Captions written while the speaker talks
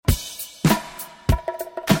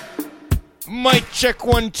Mic check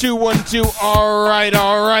 1 2 1 2. All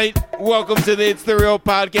right. Welcome to the It's the Real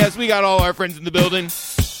Podcast. We got all our friends in the building.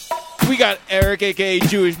 We got Eric, aka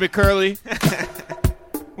Jewish McCurley.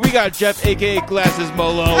 We got Jeff, aka Glasses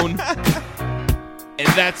Malone. And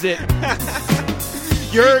that's it.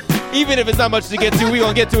 Even if it's not much to get to, we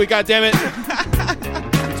gonna get to it. God damn it!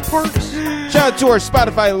 It's Parks. Shout out to our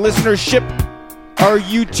Spotify listenership, our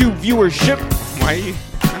YouTube viewership. Why are you?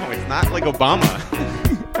 No, it's not like Obama.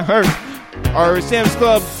 Our Sam's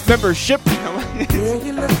Club membership. Shout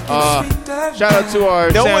out to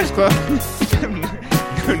our Sam's Club.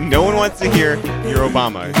 No one wants to hear your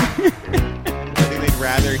Obama. I think they'd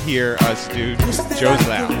rather hear us do Joe's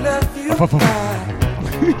laugh.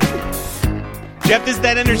 Jeff, this is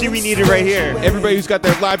that energy we needed right here. Everybody who's got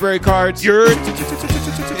their library cards. Jeff.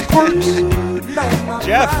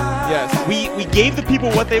 Yes. We gave the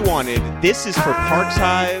people what they wanted. This is for Parks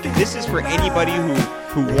Hive. This is for anybody who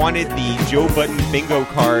wanted the Joe Budden bingo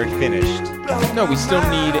card finished. No, we still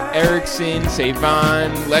need Erickson,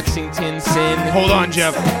 Savon, Lexington, Sin. Hold on,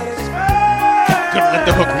 Jeff. Gonna let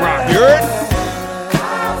the hook rock.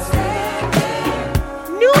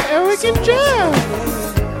 New Eric and Jeff.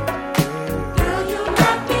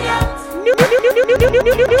 New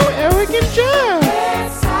Eric and Jeff.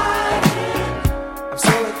 I'm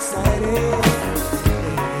so excited.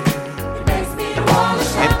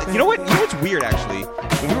 And you know what's weird, actually?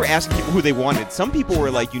 When we were asking people who they wanted, some people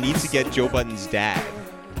were like, you need to get Joe Budden's dad.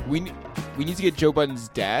 We need to get Joe Budden's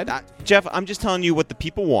dad? Jeff, I'm just telling you what the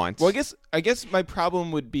people want. Well, I guess my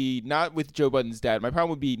problem would be not with Joe Budden's dad. My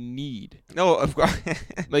problem would be need. No, of course.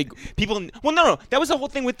 Like people. Well, no. That was the whole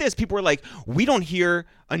thing with this. People were like, we don't hear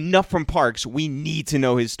enough from Parks. We need to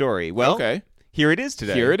know his story. Well, okay. Here it is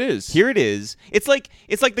today. Here it is. It's like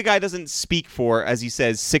the guy doesn't speak for, as he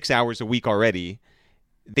says, 6 hours a week already.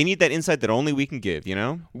 They need that insight that only we can give, you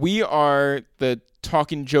know? We are the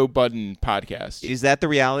Talking Joe Budden podcast. Is that the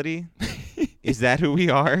reality? Is that who we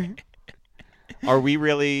are? Are we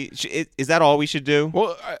really? Is that all we should do?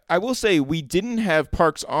 Well, I will say we didn't have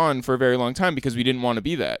Parks on for a very long time because we didn't want to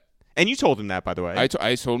be that. And you told him that, by the way. I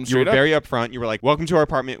told him straight up. You were very upfront. You were like, welcome to our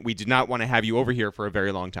apartment. We did not want to have you over here for a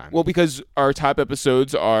very long time. Well, because our top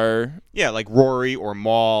episodes are... Yeah, like Rory or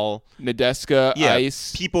Maul. Nadeska, yeah,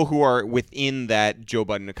 Ice. People who are within that Joe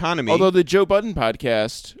Budden economy. Although the Joe Budden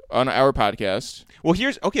podcast, on our podcast... Well,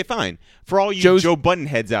 okay, fine. For all you Joe Budden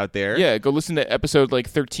heads out there. Yeah, go listen to episode like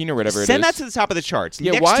 13 or whatever it is. Send that to the top of the charts.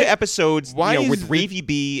 Yeah, Next to episodes with Ravy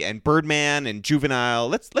B and Birdman and Juvenile.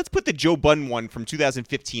 Let's put the Joe Budden one from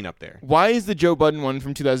 2015 up there. Why is the Joe Budden one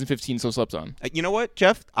from 2015 so slept on? You know what,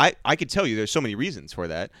 Jeff? I could tell you there's so many reasons for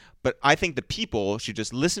that, but I think the people should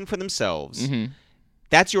just listen for themselves. Mm-hmm.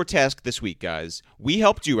 That's your task this week, guys. We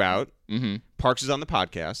helped you out. Mm-hmm. Parks is on the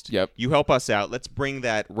podcast. Yep. You help us out. Let's bring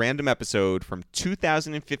that random episode from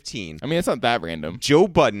 2015. I mean, it's not that random. Joe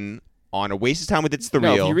Budden on A Waste of Time with It's the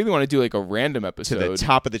Real. If you really want to do like a random episode. To the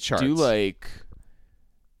top of the charts. Do like...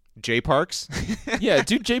 J Parks? Yeah,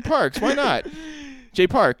 do J Parks. Why not? J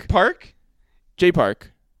Park. Park? J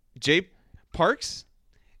Park. J Parks?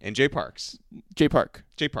 And J Parks. J Park.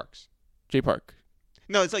 J Parks. J Park.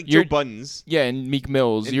 No, it's like Joe Budden's. Yeah, and Meek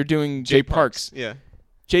Mills. You're doing J Parks. Yeah.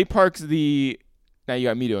 J Park's the... Now you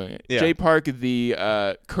got me doing it. Yeah. J Park,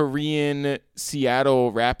 the Korean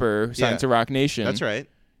Seattle rapper who signed to Rock Nation. That's right.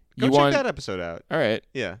 Go check that episode out. All right.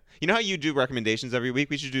 Yeah. You know how you do recommendations every week?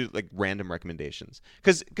 We should do like random recommendations.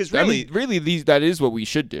 Because really... I mean, that is what we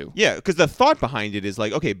should do. Yeah, because the thought behind it is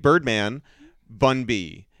like, okay, Birdman, Bun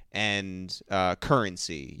B, and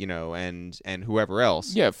Currency, and whoever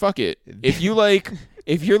else. Yeah, fuck it. If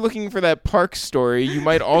you're looking for that Park story, you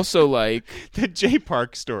might also like... the J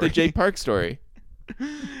Park story. The J Park story.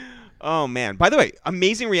 Oh, man. By the way,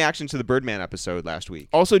 amazing reaction to the Birdman episode last week.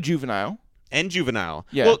 Also Juvenile. And Juvenile.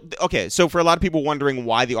 Yeah. Well, okay, so for a lot of people wondering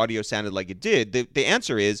why the audio sounded like it did, the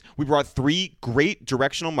answer is we brought 3 great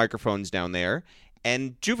directional microphones down there,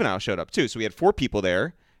 and Juvenile showed up too. So we had 4 people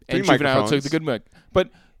there, 3 and microphones. Juvenile took the good mic. But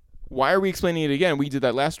why are we explaining it again? We did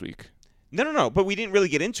that last week. No, but we didn't really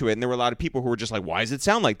get into it, and there were a lot of people who were just like, why does it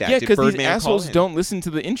sound like that? Yeah, because these assholes don't listen to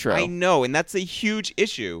the intro. I know, and that's a huge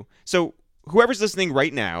issue. So whoever's listening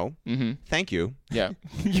right now, thank you. Yeah,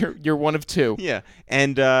 you're one of 2. Yeah,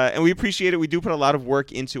 and we appreciate it. We do put a lot of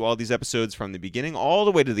work into all these episodes from the beginning all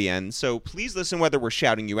the way to the end. So please listen whether we're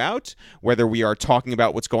shouting you out, whether we are talking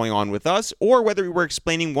about what's going on with us, or whether we were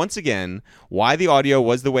explaining once again why the audio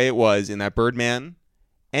was the way it was in that Birdman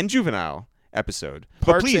and Juvenile episode.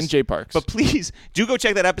 Parks and J Parks. But please do go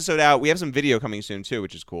check that episode out. We have some video coming soon too,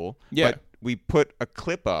 which is cool. Yeah. But we put a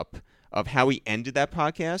clip up of how we ended that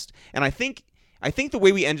podcast, and I think the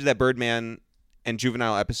way we ended that Birdman and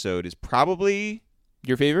Juvenile episode is probably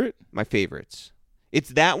Your favorite? my favorites. It's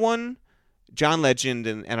that one, John Legend,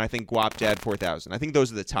 and I think Guap Dad 4000. I think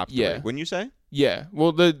those are the top 3. Yeah. Wouldn't you say? Yeah.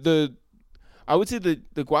 Well, I would say the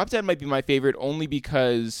Guap Dad might be my favorite only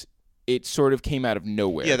because it sort of came out of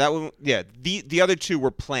nowhere. Yeah, that one. Yeah, the other 2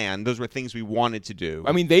 were planned. Those were things we wanted to do.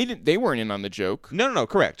 I mean, they weren't in on the joke. No.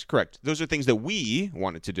 Correct. Those are things that we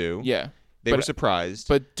wanted to do. Yeah. They were surprised.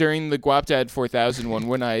 But during the Guap Dad 4000 one,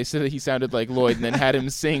 when I said that he sounded like Lloyd and then had him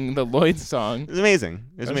sing the Lloyd song. It was amazing.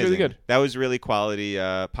 It was amazing. Really good. That was really quality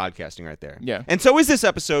podcasting right there. Yeah. And so is this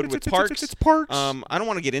episode with Parks. It's Parks. I don't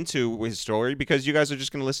want to get into his story because you guys are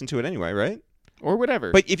just going to listen to it anyway, right? Or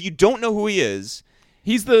whatever. But if you don't know who he is,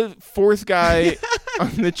 he's the 4th guy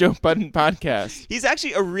on the Joe Budden podcast. he's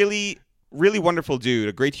actually a really, really wonderful dude,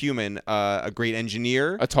 a great human, a great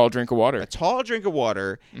engineer. A tall drink of water. A tall drink of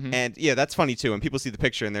water. Mm-hmm. And yeah, that's funny too. When people see the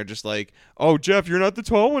picture and they're just like, oh, Jeff, you're not the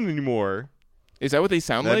tall one anymore. Is that what they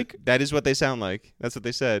sound like? That is what they sound like. That's what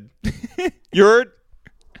they said. You heard?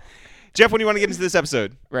 Jeff, when do you want to get into this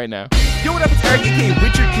episode? Right now. Yo, what up? It's Eric, a.k.a.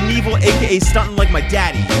 Richard Knievel, a.k.a. Stuntin' Like My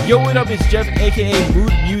Daddy. Yo, what up? It's Jeff, a.k.a.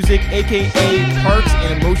 Mood Music, a.k.a. Parks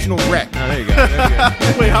and Emotional Wreck. Oh, there you go.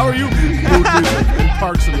 Wait, how are you? Mood Music and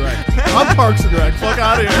Parks and Rec. I'm Parks and Rec. Fuck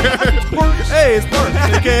out of here. Hey, it's Parks,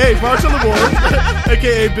 a.k.a. Parks on the Board,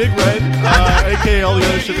 a.k.a. Big Red, a.k.a. all the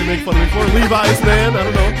other shit they make fun of me for. Levi's Man, I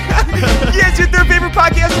don't know. Yes, your third favorite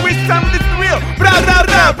podcast to waste time with. It's the real.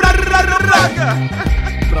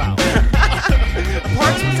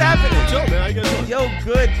 Parks, what's happening? Chill, man. How you guys doing? Yo,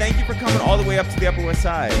 good. Thank you for coming all the way up to the Upper West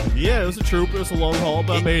Side. Yeah, it was a troop. It was a long haul,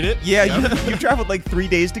 but I made it. Yeah, you traveled like 3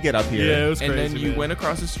 days to get up here. Yeah, it was And crazy, then you man. went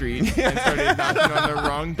across the street and started knocking on the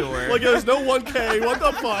wrong door. Like, there's no 1K. What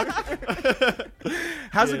the fuck?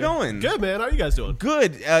 How's it going? Good, man. How are you guys doing?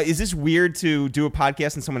 Good. Is this weird to do a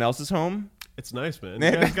podcast in someone else's home? It's nice, man.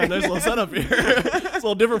 You guys got a nice little setup here. It's a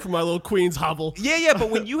little different from my little Queens hovel. Yeah,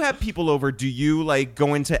 but when you have people over, do you like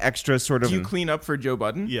go into extra sort of? Do you clean up for Joe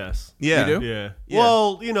Budden? Yes. Yeah. You do? Yeah. Yeah.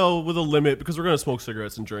 Well, with a limit because we're gonna smoke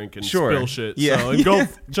cigarettes and drink and Sure. spill shit. Yeah. So,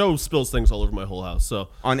 and Joe spills things all over my whole house. So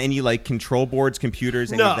On any like control boards,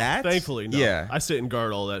 computers, any no, of that? thankfully, no. Yeah. I sit and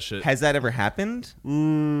guard all that shit. Has that ever happened?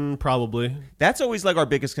 Probably. That's always like our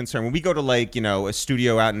biggest concern when we go to like a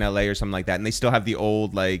studio out in LA or something like that, and they still have the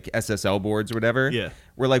old like SSL boards or whatever. Yeah.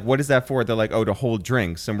 We're like, what is that for? They're like, oh, to hold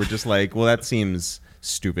drinks, and we're just like, well, that seems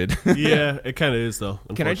stupid. Yeah, it kind of is though.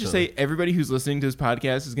 Can I just say, everybody who's listening to this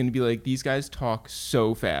podcast is going to be like, these guys talk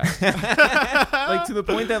so fast. Like, to the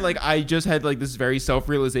point that, like, I just had, like, this very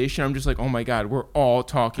self-realization. I'm just like, oh, my God, we're all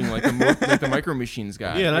talking like the Micro Machines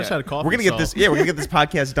guy. Yeah, and I just had a coffee. We're gonna get this. Yeah, we're gonna get this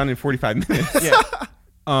podcast done in 45 minutes. Yeah.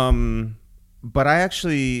 But I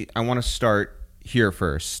want to start here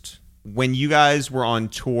first. When you guys were on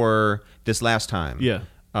tour this last time, Yeah.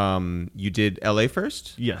 You did LA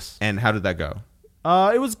first? Yes. And how did that go?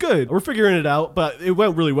 It was good. We're figuring it out, but it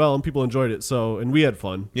went really well and people enjoyed it. So, and we had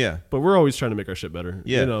fun. Yeah. But we're always trying to make our shit better.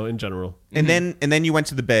 Yeah. In general. And then you went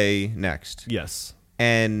to the Bay next. Yes.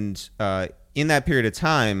 And in that period of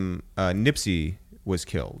time, Nipsey was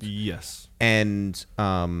killed. Yes. And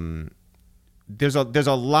there's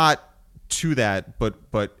a lot to that,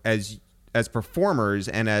 but as performers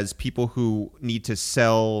and as people who need to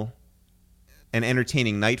sell an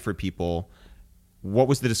entertaining night for people, what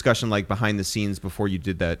was the discussion like behind the scenes before you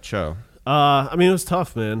did that show? I mean, it was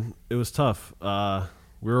tough, man. It was tough.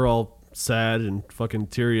 We were all sad and fucking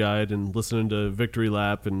teary-eyed and listening to Victory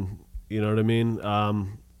Lap, and you know what I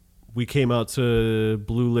mean? We came out to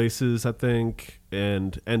Blue Laces, I think,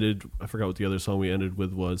 and ended, I forgot what the other song we ended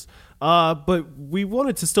with was. But we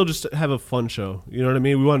wanted to still just have a fun show. You know what I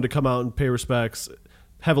mean? We wanted to come out and pay respects,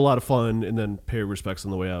 have a lot of fun, and then pay respects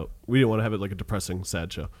on the way out. We didn't want to have it like a depressing,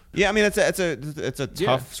 sad show. Yeah, I mean, it's a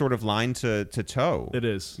tough sort of line to toe. It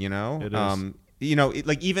is. You know? It is.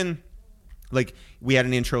 Like we had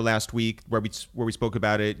an intro last week where we spoke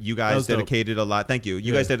about it. You guys dedicated a lot. Thank you.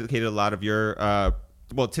 You guys dedicated a lot of your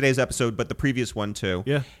today's episode, but the previous one too.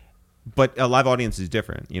 Yeah. But a live audience is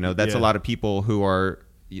different. That's a lot of people who are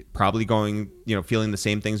probably going, feeling the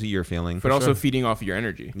same things that you're feeling, But also feeding off of your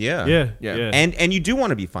energy. Yeah. Yeah. And you do want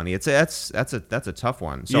to be funny. That's a tough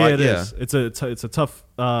one. So it is. It's a tough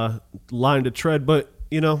line to tread, but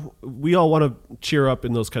we all want to cheer up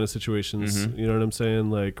in those kind of situations. Mm-hmm. You know what I'm saying?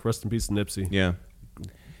 Like, rest in peace, Nipsey. Yeah.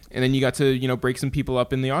 and then you got to break some people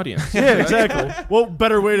up in the audience. Yeah, exactly. What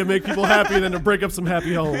better way to make people happy than to break up some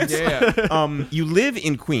happy homes? Yeah. You live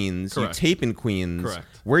in Queens. Correct. You tape in Queens. Correct.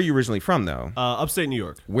 Where are you originally from, though? Upstate New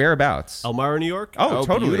York. Whereabouts? Elmira, New York. Oh,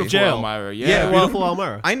 totally. Beautiful Jail. Elmira. Yeah, Yeah. well, Beautiful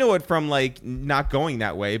Elmira. I know it from like not going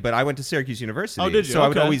that way, but I went to Syracuse University. Oh, did you? So I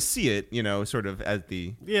would Okay. always see it, sort of as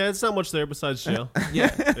the. Yeah, it's not much there besides jail. Yeah.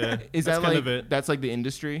 Yeah, Is that's that kind like of it? that's like the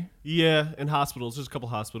industry? Yeah, and hospitals. There's a couple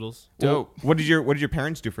hospitals. Dope. What did your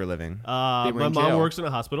parents do for a living? They were My in mom jail. works in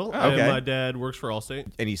a hospital, okay. and my dad works for Allstate.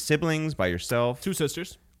 Any siblings by yourself? 2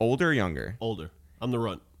 sisters, Older or younger? older. I'm the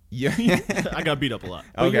runt. Yeah. I got beat up a lot.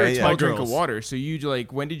 But you're a Okay, yeah. tall My drink of girls. water. So you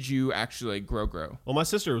when did you actually grow? Well, my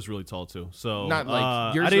sister was really tall too, so Not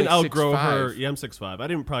like- yours I didn't like outgrow 6'5". her. Yeah, I'm 6'5". I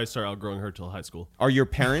didn't probably start outgrowing her till high school. Are your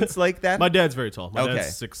parents like that? My dad's very tall. My Okay.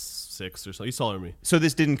 dad's 6'6" or so. He's taller than me. So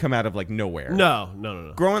this didn't come out of like nowhere.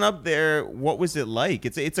 No. Growing up there, what was it like?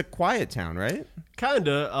 It's a quiet town, right?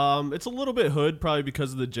 Kinda. It's a little bit hood, probably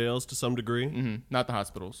because of the jails to some degree. Not the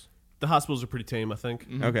hospitals. The hospitals are pretty tame, I think.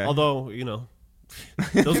 Okay. Although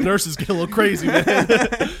those nurses get a little crazy, man.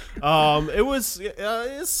 It was it's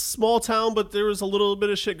a small town, but there was a little bit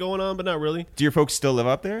of shit going on, but not really. Do your folks still live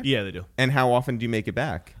up there? Yeah, they do. And how often do you make it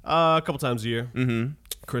back? A couple times a year. Mm-hmm.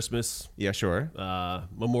 Christmas, Yeah, sure.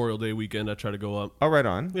 Memorial Day weekend, I try to go up. Oh, right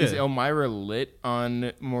on. Yeah. Is Elmira lit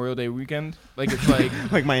on Memorial Day weekend? Like it's like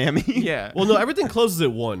Like Miami? yeah. Well, no, everything closes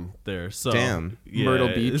at 1 there. So Damn. yeah, Myrtle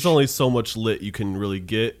Beach. There's only so much lit you can really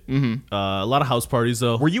get. Mm-hmm. A lot of house parties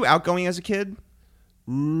though. Were you outgoing as a kid?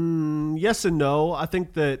 Yes and no. I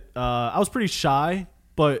think that I was pretty shy,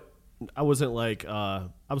 but I wasn't like I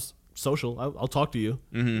was social. I'll talk to you.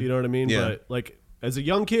 You know what I mean? Yeah. But like as a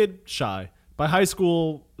young kid, shy. By high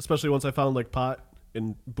school, especially once I found like pot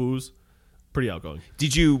and booze, pretty outgoing.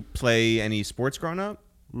 Did you play any sports growing up?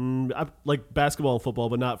 I like basketball and football,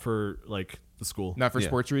 but not for like the school. Not for Yeah.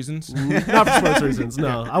 sports reasons. Not for sports reasons.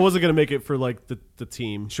 No, I wasn't gonna make it for like the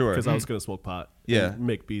team. Sure. because I was gonna smoke pot. Yeah. and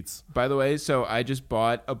make beats. By the way, so I just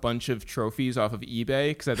bought a bunch of trophies off of eBay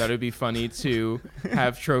because I thought it'd be funny to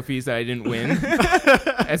have trophies that I didn't win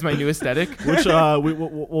as my new aesthetic. Which what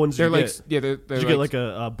ones They're did you like get? yeah, they're Did you get like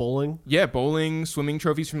a bowling? yeah, bowling, swimming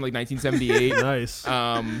trophies from like 1978. Nice.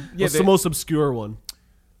 Yeah, What's the most obscure one?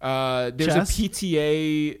 there's Chess? a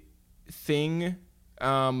PTA thing.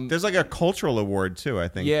 There's like a cultural award too, I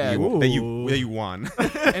think. Yeah. that you won.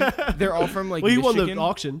 And they're all from like Well, you won Michigan. the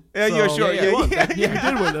auction. Yeah, yeah, so- sure. yeah, Yeah, you won. yeah. You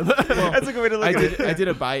did win them. That's a good way to look I at did. it. I did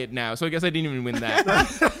a buy it now, so I guess I didn't even win that.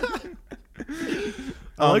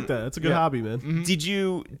 I like that. That's a good yeah. hobby, man. Did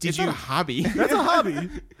you? It's not a hobby. That's a hobby.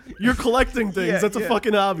 You're collecting things. Yeah, That's a yeah.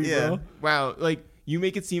 fucking hobby, Yeah. bro. Wow, like you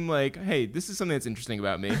make it seem like, hey, this is something that's interesting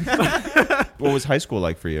about me. What was high school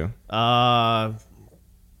like for you?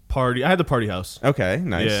 Party. I had the party house. Okay,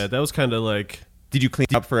 nice. Yeah, that was kind of like Did you clean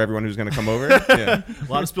up for everyone who's going to come over? Yeah.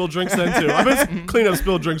 a lot of spilled drinks then too. I've been cleaning up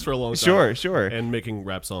spilled drinks for a long time. Sure, sure. And making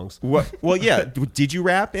rap songs. What? Well, yeah. Did you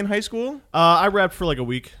rap in high school? I rapped for like a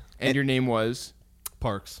week. And your name was?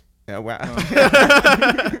 Parks. Yeah. Wow.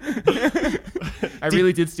 I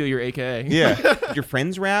really did steal your AKA. Yeah. Did your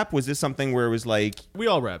friends rap? Was this something where it was like? We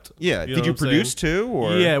all rapped. Yeah. know Did you what I'm produce saying? too?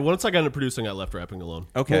 Or Yeah. Once I got into producing, I left rapping alone.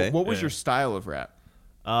 Okay. What was Yeah. your style of rap?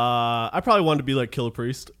 I probably wanted to be like Killer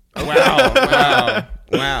Priest. Wow. Wow.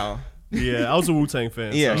 Wow. Yeah, I was a Wu-Tang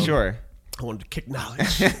fan. Yeah. so Sure. I wanted to kick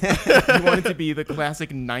knowledge. You wanted to be the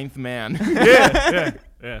classic ninth man.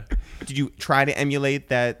 Yeah, Did you try to emulate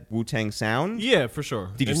that Wu-Tang sound? yeah, for sure.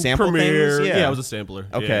 Did you And sample Premiere, things? Yeah. I was a sampler.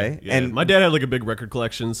 Okay, yeah. and- my dad had like a big record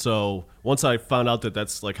collection, so once I found out that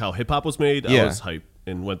that's like how hip hop was made, Yeah. I was hyped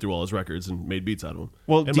and went through all his records and made beats out of them.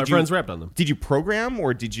 Well, and did my you- friends rapped on them. Did you program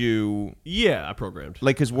or did you Yeah, I programmed.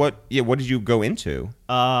 like? Cause what? Yeah. What did you go into?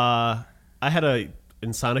 I had a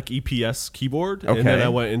Insonic EPS keyboard, Okay. and then I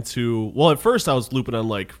went into at first I was looping on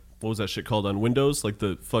like what was that shit called on Windows, like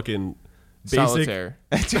the fucking basic. Solitaire.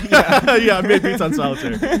 Yeah, I made beats on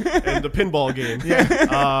Solitaire and the pinball game.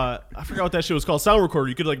 Yeah, I forgot what that shit was called. Sound recorder.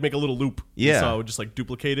 You could like make a little loop. Yeah. So I would just like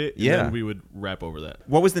duplicate it. And Yeah. then we would rap over that.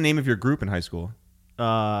 What was the name of your group in high school?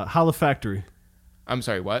 Holla Factory. I'm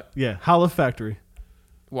sorry, what? Yeah, Holla Factory.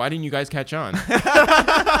 Why didn't you guys catch on?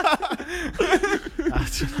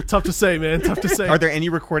 Tough to say, man. Tough to say. Are there any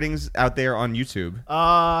recordings out there on YouTube?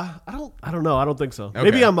 I don't know. I don't think so. Okay.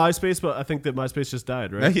 Maybe on MySpace, but I think that MySpace just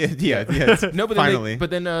died, right? yeah. No, but Finally,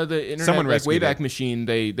 then the internet Someone like rescued Wayback it. Machine,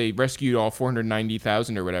 they rescued all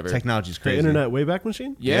 490,000 or whatever. technology's The crazy. Internet Wayback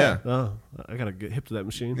Machine. Yeah. Oh, I gotta get hip to that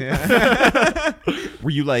machine. Were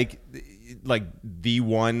you like, like the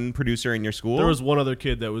one producer in your school? There was one other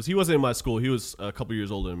kid he wasn't in my school. He was a couple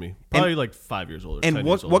years older than me. Probably like 5 years older. And 10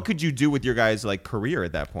 what years older. what could you do with your guys' like career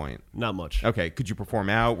at that point? Not much. Okay, could you perform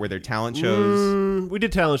out? Were there talent shows? We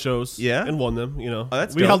did talent shows. Yeah? And won them, Oh,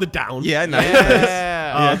 that's we dope. held it down. Yeah,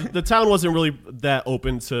 nice. The town wasn't really that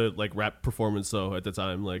open to like rap performance though at the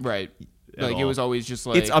time. Like Right. at Like it all. was always just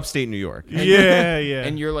like It's upstate New York. Yeah.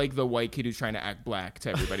 And you're like the white kid who's trying to act black to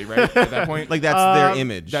everybody, right? At that point, Like that's their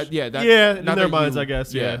image. in not their that minds, you- I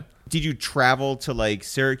guess. Yeah. Did you travel to like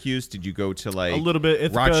Syracuse? Did you go to like A little bit.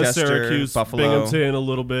 Ithaca, Rochester, Syracuse, Buffalo, Binghamton, a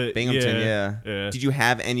little bit. Binghamton? Yeah. Did you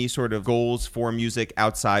have any sort of goals for music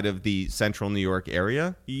outside of the central New York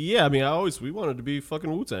area? Yeah, I mean, we wanted to be fucking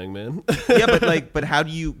Wu-Tang, man. Yeah, but how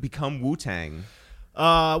do you become Wu-Tang?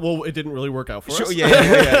 Well, it didn't really work out for us.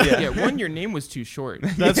 Yeah, one, your name was too short.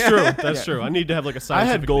 That's true. That's true. I need to have like a I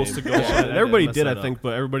scientific had goals name. to go on. And everybody messed did, that I up. think,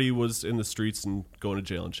 but everybody was in the streets and going to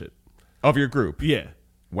jail and shit. Of your group? Yeah.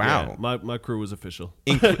 Wow. Yeah, my crew was official.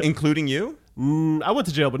 Including you? I went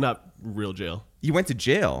to jail, but not real jail. You went to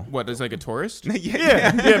jail? What, as like a tourist?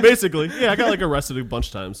 Yeah, basically. Yeah, I got like arrested a bunch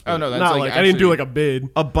of times. Oh, no, that's not like I didn't do actually- like a bid.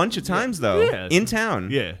 A bunch of times though. Yeah. In town.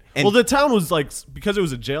 Yeah. And Well, the town was like, because it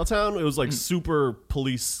was a jail town, it was like super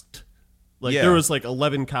policed. Like Yeah. there was like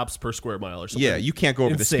 11 cops per square mile or something. yeah, you can't go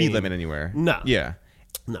over the speed Insane. limit anywhere. No. Yeah.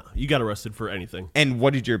 No, you got arrested for anything. And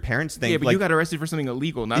what did your parents think? Yeah, but like, you got arrested for something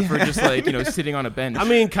illegal, not for just like, sitting on a bench. I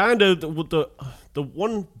mean, kind of the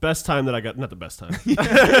one best time that I got, not the best time,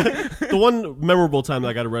 the one memorable time that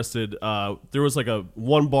I got arrested, there was like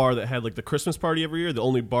one bar that had like the Christmas party every year, the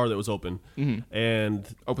only bar that was open. And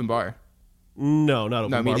open bar. no, not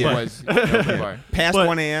open No, I mean, bar. it but- was an open bar. past but-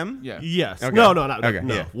 1 a.m.? Yeah. Yes. Okay. No, Okay,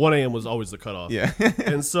 no. yeah. 1 a.m. was always the cutoff. Yeah.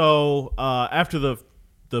 And so after the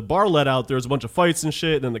bar let out, there was a bunch of fights and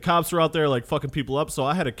shit, and then the cops were out there like fucking people up. So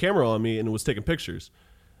I had a camera on me and was taking pictures,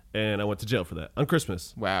 and I went to jail for that on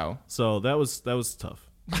Christmas. Wow. So that was tough.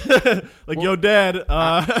 Like, yo, Dad.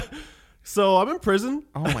 So I'm in prison.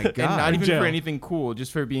 Oh my god. And not even jail. for anything cool,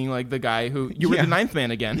 just for being like the guy who you were Yeah. the ninth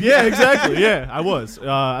man again. Yeah, exactly. Yeah, I was.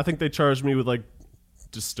 I think they charged me with like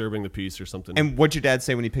disturbing the peace or something. And what'd your dad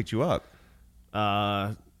say when he picked you up?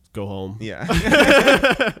 Go home. Yeah.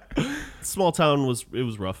 Small town was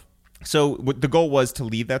rough. So the goal was to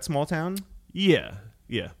leave that small town? Yeah.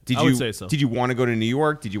 I would say so. Did you want to go to New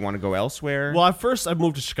York? Did you want to go elsewhere? Well, at first I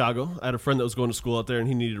moved to Chicago. I had a friend that was going to school out there, and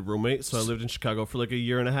he needed a roommate, so I lived in Chicago for like a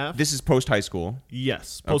year and a half. This is post high school.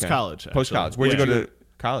 Yes, post college. Post college. Where'd you go to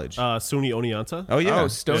college? SUNY Oneonta. Oh yeah. Oh,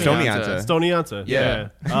 Stonianta. Stonianta. Yeah.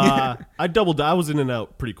 I doubled. I was in and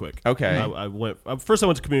out pretty quick. Okay. I went first. I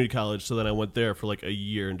went to community college, so then I went there for like a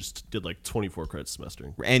year and just did like 24 credits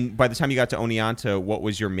semester. And by the time you got to Oneonta, what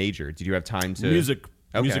was your major? Did you have time to Music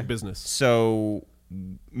Okay. business. So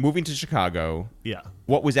moving to Chicago, Yeah.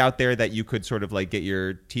 what was out there that you could sort of like get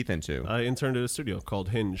your teeth into? I interned at a studio called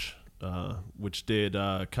Hinge, which did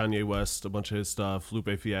Kanye West, a bunch of his stuff,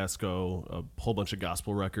 Lupe Fiasco, a whole bunch of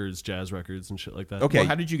gospel records, jazz records, and shit like that. Okay. Well,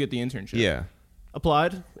 how did you get the internship? Yeah.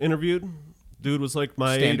 Applied, interviewed. Dude was like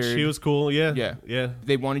my Standard. age. He was cool. Yeah.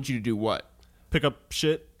 They wanted you to do what? Pick up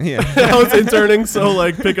shit. Yeah. I was interning, so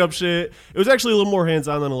like pick up shit. It was actually a little more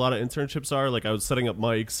hands-on than a lot of internships are. Like I was setting up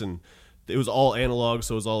mics, and it was all analog,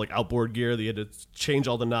 so it was all like outboard gear that you had to change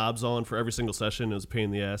all the knobs on for every single session. It was a pain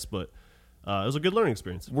in the ass, but it was a good learning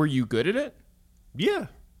experience. Were you good at it? Yeah.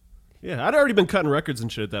 I'd already been cutting records and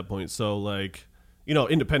shit at that point, so like,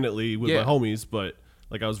 independently with Yeah. my homies, but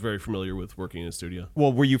like I was very familiar with working in a studio.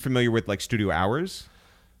 Well, were you familiar with like studio hours?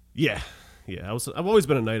 Yeah. I've always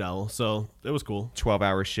been a night owl, so it was cool.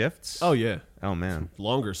 12-hour shifts? Oh yeah, Oh man.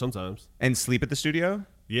 longer sometimes. And sleep at the studio?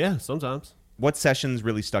 Yeah, sometimes. What sessions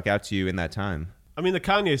really stuck out to you in that time? I mean, the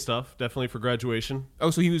Kanye stuff definitely for graduation. Oh,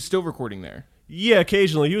 so he was still recording there. Yeah,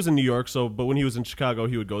 occasionally he was in New York, but when he was in Chicago,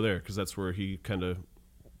 he would go there because that's where he kind of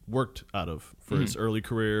worked out of for his early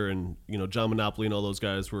career, and John Monopoly and all those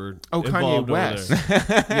guys were Oh, Kanye involved over West.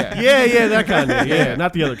 there. Yeah. Yeah, that Kanye. Yeah,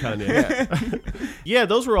 not the other Kanye. Yeah,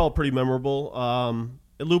 those were all pretty memorable.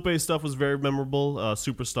 Lupe's stuff was very memorable.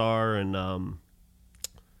 Superstar and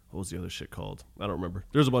what was the other shit called? I don't remember.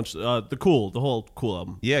 There's a bunch. The whole Cool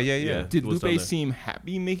album. Yeah. Did was down Lupe there. seem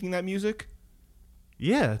happy making that music?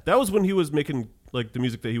 Yeah, that was when he was making like the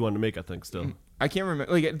music that he wanted to make. I think still. I can't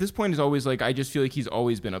remember. Like at this point, is always like I just feel like he's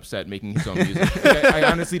always been upset making his own music. Like,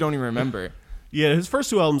 I honestly don't even remember. Yeah, his first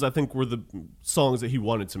two albums I think were the songs that he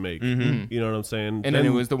wanted to make. You know what I'm saying? And then it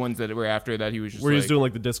was the ones that were after that he was just where he was like, doing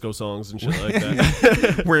like the disco songs and shit like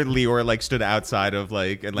that. Where Lior like stood outside of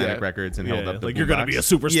like Atlantic Yeah. Records and held Yeah, up the like you're gonna boombox. be a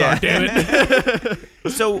superstar, Yeah. damn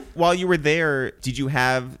it. So while you were there, did you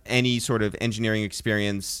have any sort of engineering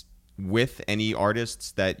experience with any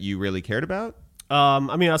artists that you really cared about?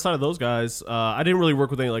 I mean, outside of those guys, I didn't really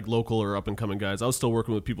work with any like local or up and coming guys. I was still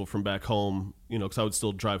working with people from back home, you know, because I would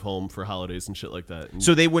still drive home for holidays and shit like that. And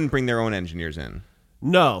So they wouldn't bring their own engineers in?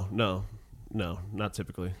 no, not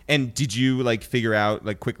typically. And did you like figure out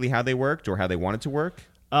like quickly how they worked or how they wanted to work?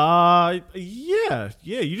 Yeah.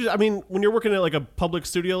 You just, I mean, when you're working at like a public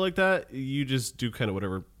studio like that, you just do kind of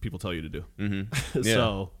whatever people tell you to do. Mm-hmm. Yeah.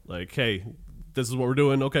 So like, hey, this is what we're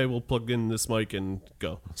doing. Okay, we'll plug in this mic and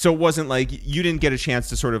go. So it wasn't like you didn't get a chance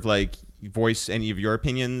to sort of like voice any of your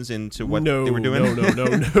opinions into what they were doing?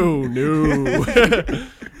 No.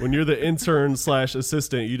 When you're the intern /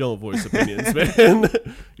 assistant, you don't voice opinions, man.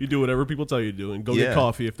 You do whatever people tell you to do and go get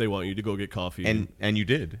coffee if they want you to go get coffee. And you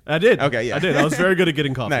did? I did. Okay, yeah. I did. I was very good at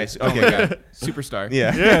getting coffee. Nice. Oh Okay, my God. Superstar.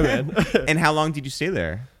 Yeah. Yeah, man. And how long did you stay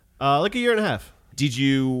there? Like a year and a half. Did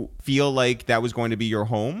you feel like that was going to be your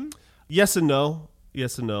home? Yes and no.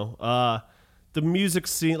 The music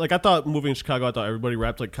scene, like I thought moving to Chicago, I thought everybody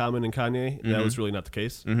rapped like Common and Kanye. And that was really not the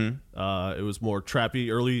case. Mm-hmm. It was more trappy,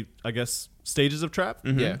 early, I guess, stages of trap.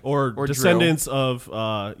 Yeah. Or Or descendants of,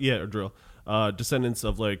 or drill. Descendants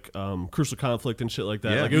of like Crucial Conflict and shit like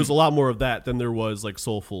that. Yeah. Like it was a lot more of that than there was like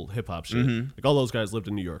soulful hip hop shit. Like all those guys lived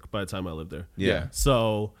in New York by the time I lived there. Yeah.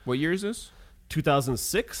 So What year is this?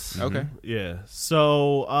 2006. Okay. Yeah.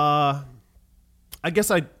 So I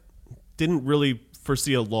guess I didn't really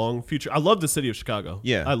foresee a long future. I love the city of Chicago.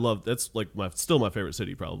 Yeah. I love that's like still my favorite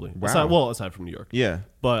city probably. Wow. Aside from New York. Yeah.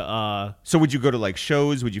 But So would you go to like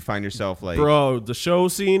shows? Would you find yourself like bro, the show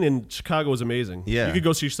scene in Chicago was amazing. Yeah. You could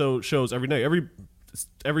go see shows every night.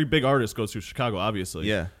 Every big artist goes to Chicago, obviously.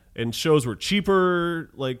 Yeah. And shows were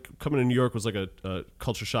cheaper. Like coming to New York was like a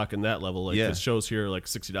culture shock in that level. Like Yeah. the shows here are like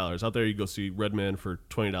 $60. Out there you go see Redman for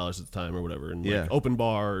 $20 at the time or whatever. And Yeah. like open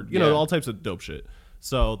bar, you Yeah. know, all types of dope shit.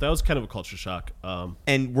 So that was kind of a culture shock.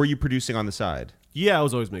 And were you producing on the side? Yeah, I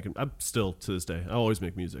was always making. I'm still to this day. I always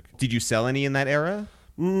make music. Did you sell any in that era?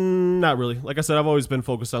 Not really. Like I said, I've always been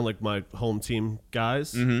focused on like my home team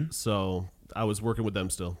guys. So I was working with them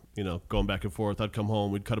still. You know, going back and forth. I'd come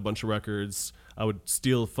home. We'd cut a bunch of records. I would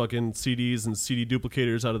steal fucking CDs and CD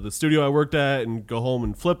duplicators out of the studio I worked at and go home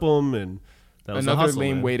and flip them. And that was Another a hustle,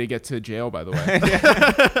 lame man. way to get to jail, by the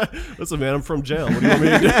way. Listen, man, I'm from jail. What do you want me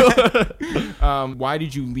to do? Why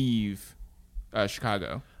did you leave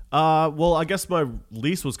Chicago? Well, I guess my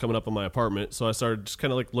lease was coming up on my apartment, so I started just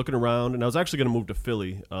kind of like looking around, and I was actually going to move to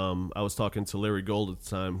Philly. I was talking to Larry Gold at the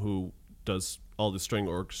time, who does all the string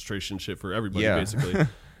orchestration shit for everybody, Yeah. basically.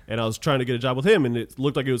 And I was trying to get a job with him, and it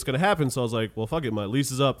looked like it was going to happen, so I was like, well, fuck it, my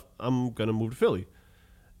lease is up. I'm going to move to Philly.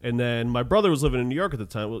 And then my brother was living in New York at the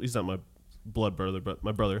time. Well, he's not my blood brother, but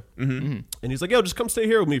my brother. Mm-hmm. And he's like, yo, just come stay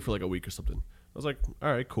here with me for like a week or something. I was like,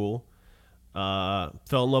 all right, cool.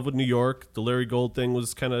 Fell in love with New York. The Larry Gold thing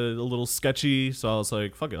was kind of a little sketchy, so I was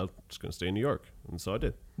like, fuck it, I'm just going to stay in New York. And so I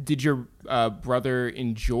did. Did your brother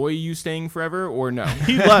enjoy you staying forever or no?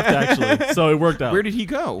 He left, actually, so it worked out. Where did he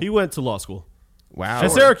go? He went to law school. Wow.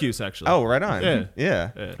 At Syracuse, actually. Oh, right on. Yeah.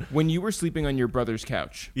 Yeah. When you were sleeping on your brother's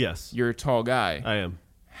couch, Yes, you're a tall guy. I am.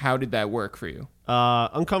 How did that work for you?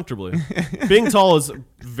 Uncomfortably. Being tall is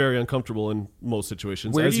very uncomfortable in most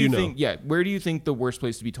situations, Where as do you know. think? Yeah, where do you think the worst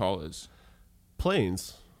place to be tall is?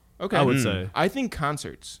 Planes, Okay, I would say. I think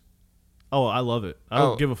concerts. Oh, I love it. I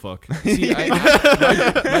don't Oh. give a fuck. See, my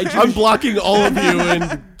I'm blocking all of you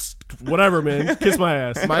and whatever, man. Kiss my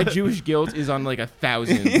ass. my Jewish guilt is on like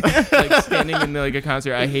 1,000. Like standing in like a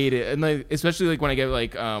concert, I hate it, and like especially like when I get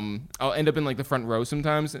like I'll end up in like the front row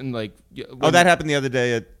sometimes, and like Oh, that happened the other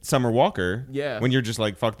day at Summer Walker. Yeah. When you're just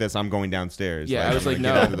like, fuck this, I'm going downstairs. Yeah, I was I'm like, gonna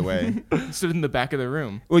no. get out of the way. stood in the back of the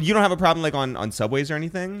room. Well, you don't have a problem like on subways or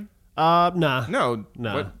anything? Nah. No,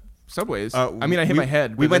 Nah. What subways? I mean, I hit my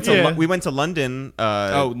head. We but went that's- to Yeah. we went to London.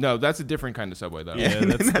 Oh no, that's a different kind of subway though. Yeah,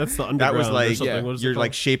 that's the underground. That was or like something. yeah, What is it you're called?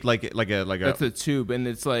 like shaped like a That's a tube, and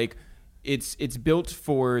it's like it's built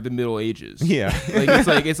for the Middle Ages. Yeah.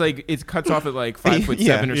 like it cuts off at like 5'7"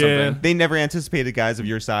 or Yeah. something. They never anticipated guys of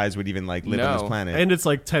your size would even like live on this No. planet. And it's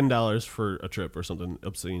like $10 for a trip or something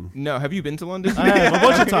obscene. No, have you been to London? I have a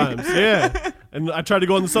bunch of times, yeah. And I tried to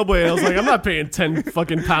go on the subway, and I was like, I'm not paying 10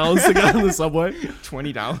 fucking pounds to get on the subway.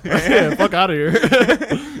 $20. Yeah, fuck out of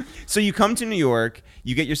here. So you come to New York,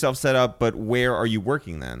 you get yourself set up, but where are you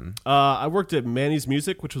working then? I worked at Manny's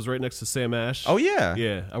Music, which was right next to Sam Ash. Oh yeah.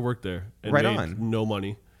 Yeah, I worked there. And Right made on. No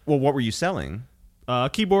money. Well, what were you selling?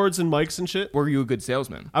 Keyboards and mics and shit. Were you a good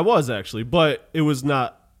salesman? I was actually, but it was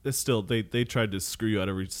not. It's still they tried to screw you out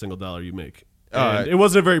every single dollar you make. And it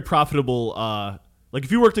wasn't a very profitable. Like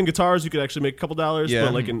if you worked in guitars, you could actually make a couple dollars. Yeah.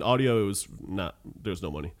 But like in audio, it was not. There's no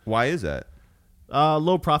money. Why is that?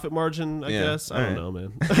 Low profit margin, I guess. I don't know,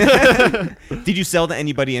 man. Did you sell to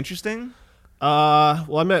anybody interesting?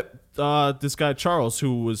 Well, I met this guy Charles,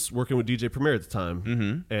 who was working with DJ Premier at the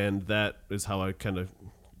time, and that is how I kind of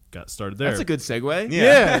got started there. That's a good segue.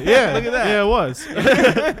 Yeah. Look at that. Yeah, it was.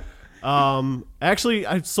 Actually,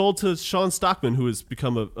 I sold to Sean Stockman, who has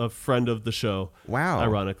become a friend of the show. Wow.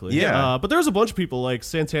 Ironically. Yeah. But there's a bunch of people, like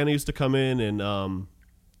Santana used to come in, and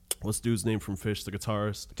what's the dude's name from Fish, the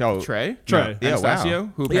guitarist? Oh, Trey? Trey. Yeah, Anastasio,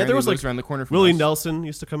 wow. who apparently there was lives like around the corner from Willie us. Nelson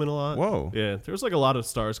used to come in a lot. Whoa. Yeah, there was like a lot of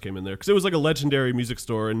stars came in there because it was like a legendary music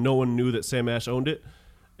store, and no one knew that Sam Ash owned it.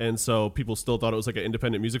 And so people still thought it was like an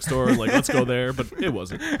independent music store, and like, let's go there, but it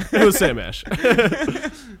wasn't. It was Sam Ash.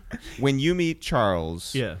 When you meet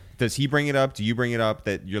Charles, Yeah. does he bring it up? Do you bring it up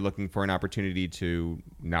that you're looking for an opportunity to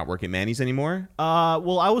not work at Manny's anymore?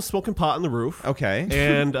 Well, I was smoking pot on the roof. Okay.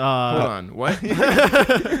 And Hold on. What?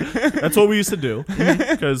 that's what we used to do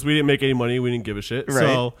because we didn't make any money. We didn't give a shit. Right.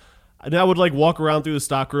 So and I would like walk around through the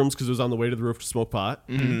stock rooms because it was on the way to the roof to smoke pot.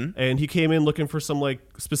 And he came in looking for some like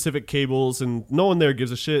specific cables, and no one there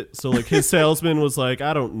gives a shit. So like his salesman was like,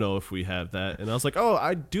 I don't know if we have that. And I was like, oh,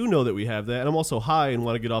 I do know that we have that. And I'm also high and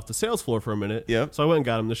want to get off the sales floor for a minute. Yep. So I went and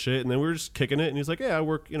got him the shit, and then we were just kicking it. And he's like, yeah, I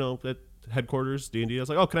work, at headquarters, D&D. I was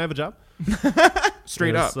like, oh, can I have a job?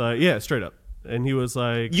 Straight up. Yeah, straight up. And he was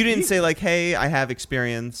like, You didn't say like, hey, I have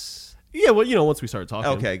experience. yeah, well, once we started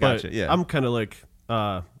talking. Okay, But gotcha, yeah. I'm kind of like,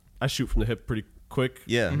 I shoot from the hip pretty quick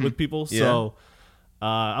Yeah. with people. Yeah. So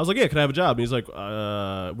I was like, yeah, can I have a job? And he's like,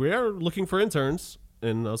 we are looking for interns.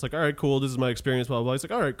 And I was like, all right, cool. This is my experience, blah, blah, blah. He's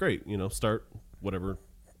like, all right, great. Start whatever,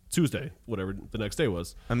 Tuesday, whatever the next day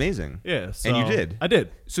was. Amazing. Yeah. So And you did? I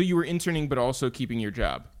did. So you were interning, but also keeping your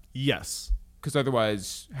job? Yes. Because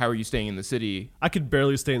otherwise, how are you staying in the city? I could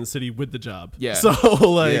barely stay in the city with the job. Yeah. So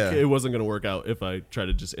like Yeah. it wasn't going to work out if I tried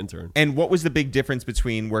to just intern. And what was the big difference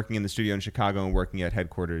between working in the studio in Chicago and working at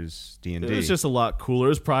headquarters D&D? It was just a lot cooler. It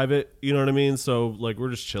was private, you know what I mean? So like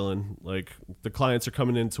we're just chilling. Like the clients are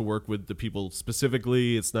coming in to work with the people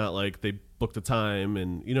specifically. It's not like they book the time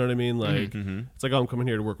and you know what I mean? Like it's like, oh, I'm coming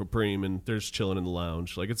here to work with Preem, and they're just chilling in the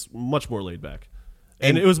lounge. Like it's much more laid back.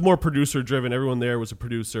 And it was more producer driven. Everyone there was a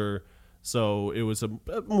producer. So it was a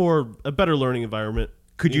better learning environment.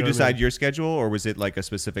 Could you know what I decide mean? your schedule, or was it like a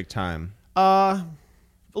specific time? A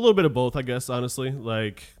little bit of both, I guess, honestly.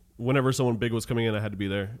 Like whenever someone big was coming in, I had to be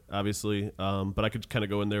there, obviously. But I could kind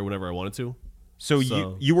of go in there whenever I wanted to. So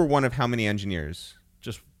you were one of how many engineers?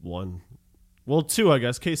 Just one. Well, two, I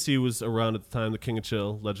guess. KC was around at the time, the King of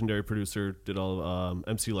Chill, legendary producer, did all of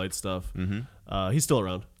MC Light stuff. He's still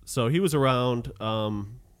around. So he was around,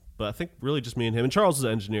 but I think really just me and him. And Charles was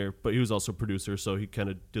an engineer, but he was also a producer, so he kind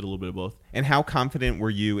of did a little bit of both. And how confident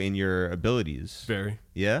were you in your abilities? Very.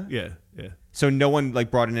 Yeah? Yeah. So no one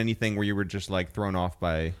like brought in anything where you were just like thrown off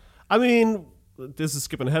by... I mean, this is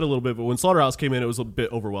skipping ahead a little bit, but when Slaughterhouse came in, it was a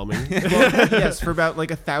bit overwhelming. Yes, for about like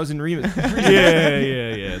 1,000 remixes.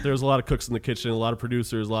 Yeah. There was a lot of cooks in the kitchen, a lot of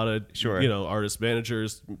producers, a lot of artists,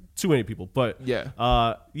 managers, too many people. But Yeah.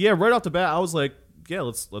 Right off the bat, I was like, yeah,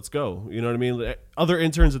 let's go. You know what I mean? Other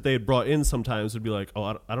interns that they had brought in sometimes would be like,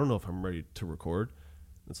 oh, I don't know if I'm ready to record.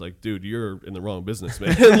 It's like, dude, you're in the wrong business,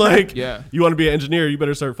 man. Like, Yeah. You want to be an engineer, you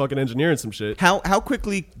better start fucking engineering some shit. How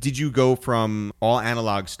quickly did you go from all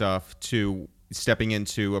analog stuff to stepping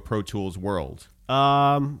into a Pro Tools world? It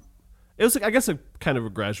was like, I guess, a kind of a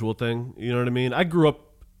gradual thing. You know what I mean? I grew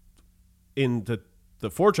up in the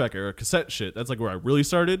 4-track era, cassette shit. That's like where I really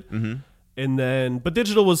started. And then, but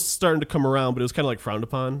digital was starting to come around, but it was kind of like frowned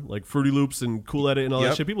upon, like Fruity Loops and Cool Edit and all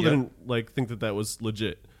that shit. People didn't like think that was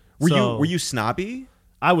legit. Were you snobby?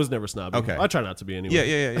 I was never snobby. Okay. I try not to be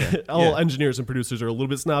anyway. Yeah. All engineers and producers are a little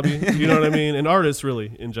bit snobby. You know what I mean? And artists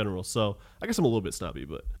really in general. So I guess I'm a little bit snobby,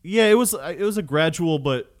 but yeah, it was a gradual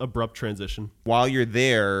but abrupt transition. While you're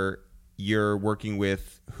there, you're working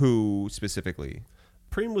with who specifically?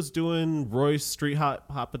 Preem was doing Royce Street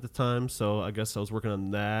Hop at the time, so I guess I was working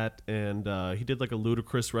on that. And he did like a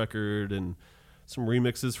Ludacris record and some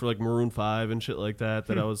remixes for like Maroon 5 and shit like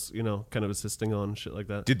that I was, kind of assisting on, shit like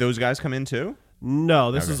that. Did those guys come in too?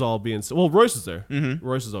 No, this is all being... Well, Royce is there.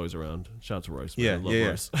 Royce is always around. Shout out to Royce. Man. I love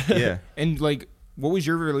Royce. Yeah. And like, what was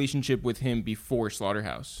your relationship with him before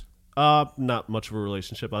Slaughterhouse? Not much of a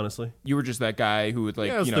relationship, honestly. You were just that guy who would like,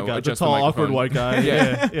 Yeah, the guy, adjust the tall, the awkward microphone. white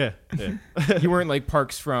guy. Yeah. You weren't like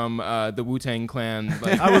Parks from the Wu-Tang Clan.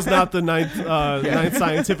 Like, I was not the ninth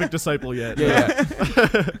scientific disciple yet.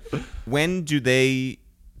 yeah. When do they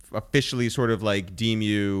officially sort of like deem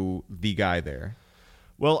you the guy there?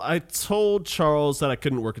 Well, I told Charles that I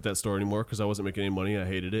couldn't work at that store anymore because I wasn't making any money. I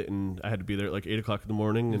hated it, and I had to be there at like 8 o'clock in the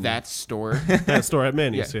morning. And That store. that store at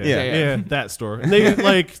Manny's, Yeah. that store. And they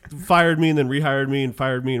like fired me and then rehired me and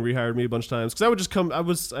fired me and rehired me a bunch of times because I would just come. I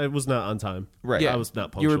was not on time. Right. I was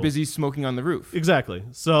not punctual. You were busy smoking on the roof. Exactly.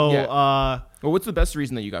 So Well, what's the best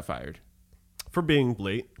reason that you got fired? for being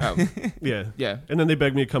late. Oh, Yeah. yeah. And then they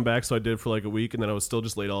begged me to come back, so I did for like a week, and then I was still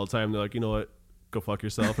just late all the time. They're like, you know what? Go fuck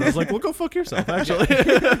yourself. And I was like, well, go fuck yourself, actually.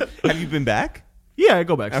 Have you been back? Yeah, I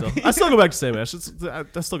go back still. I still go back to Sam Ash.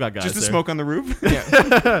 I still got guys Just to there. smoke on the roof?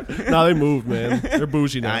 No, they moved, man. They're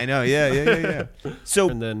bougie now. I know. Yeah. So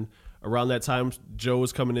And then around that time, Joe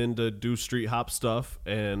was coming in to do street hop stuff,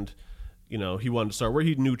 and you know he wanted to start where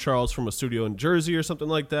he knew Charles from a studio in Jersey or something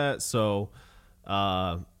like that. So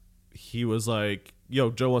he was like,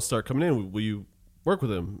 "Yo, Joe wants to start coming in. Will you work with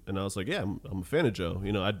him?" And I was like, "Yeah, I'm a fan of Joe.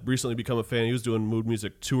 You know, I'd recently become a fan. He was doing Mood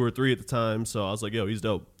Music 2 or 3 at the time, so I was like, yo, he's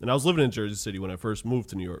dope." And I was living in Jersey City when I first moved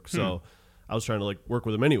to New York, so I was trying to like work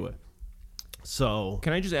with him anyway. So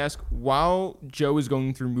Can I just ask, while Joe is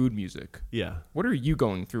going through Mood Music, yeah, what are you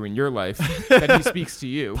going through in your life that he speaks to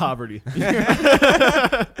you? poverty,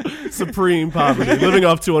 supreme poverty. Living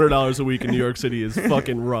off $200 a week in New York City is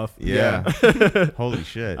fucking rough. yeah. Holy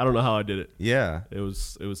shit. I don't know how I did it. Yeah. It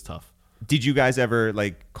was tough. Did you guys ever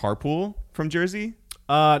like carpool from Jersey?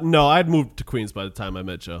 No, I'd moved to Queens by the time I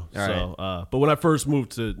met Joe. All So, but when I first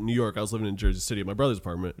moved to New York, I was living in Jersey City at my brother's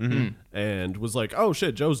apartment, and was like, "Oh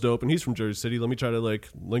shit, Joe's dope, and he's from Jersey City. Let me try to like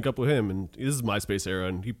link up with him." And this is MySpace era,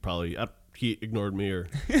 and he ignored me or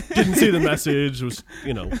didn't see the message. Was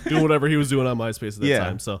doing whatever he was doing on MySpace at that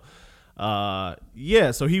time. So,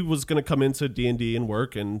 so he was gonna come into D&D and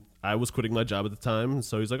work, and I was quitting my job at the time.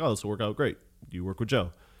 So he's like, "Oh, this will work out great. You work with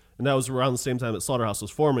Joe." And that was around the same time that Slaughterhouse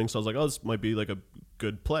was forming. So I was like, oh, this might be like a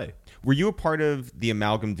good play. Were you a part of the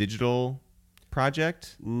Amalgam Digital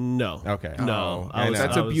project? No. Okay. No. I know.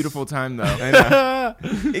 That's a beautiful time, though. I know.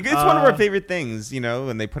 It's one of our favorite things,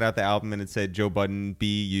 when they put out the album and it said Joe Budden,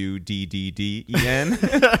 Buddden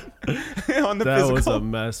on the that physical. was a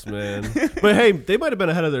mess, man. But hey, they might have been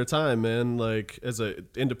ahead of their time, man. Like as an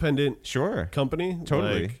independent Sure. company.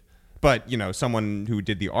 Totally. Like, but, someone who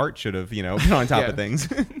did the art should have, been on top of things.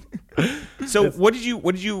 So what did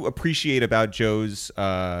you appreciate about Joe's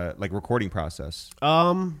recording process?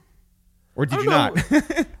 Or did you not?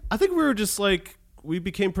 I think we were just like, we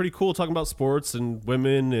became pretty cool talking about sports and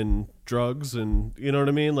women and drugs and, you know what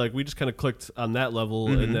I mean? Like we just kind of clicked on that level.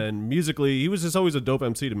 And then musically, he was just always a dope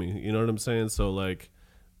MC to me. You know what I'm saying? So like,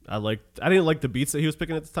 I didn't like the beats that he was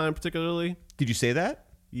picking at the time particularly. Did you say that?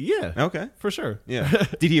 Yeah. Okay. For sure. Yeah.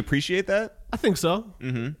 Did he appreciate that? I think so.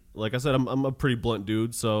 Mm-hmm. Like I said, I'm a pretty blunt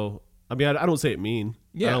dude, so I mean, I don't say it mean.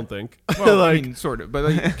 Yeah. I don't think. Well, I mean, sort of, but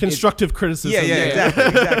like constructive criticism. Yeah,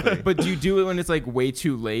 exactly. But do you do it when it's like way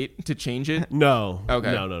too late to change it? No.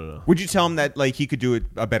 Okay. No. Would you tell him that he could do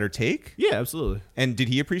a better take? Yeah, absolutely. And did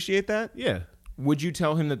he appreciate that? Yeah. Would you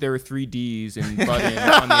tell him that there were 3 Ds in Budden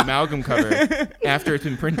on the Amalgam cover after it's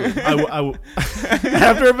been printed?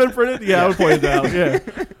 After it's been printed? Yeah, I would point it out. Yeah.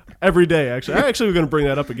 Every day, actually. I actually was going to bring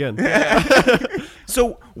that up again.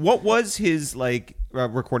 So what was his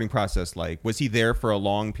recording process like? Was he there for a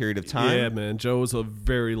long period of time? Yeah, man. Joe was it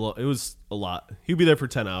was a lot. He'd be there for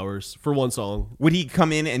 10 hours for one song. Would he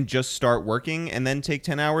come in and just start working and then take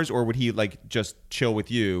 10 hours? Or would he just chill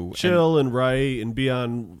with you? Chill and write and be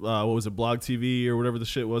on, Blog TV or whatever the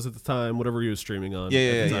shit was at the time, whatever he was streaming on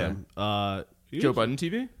at the time. Joe Budden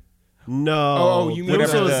TV? No. Oh, you mean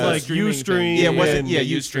whatever it was the like streaming Ustream. thing. Yeah, was it? and- Yeah,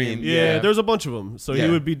 Ustream. Yeah, there's a bunch of them. So Yeah.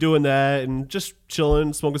 he would be doing that and just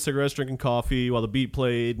chilling, smoking cigarettes, drinking coffee while the beat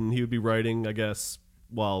played, and he would be writing, I guess,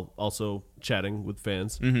 while also chatting with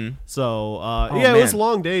fans. Mm-hmm. So, it was man.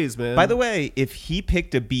 long days, man. By the way, if he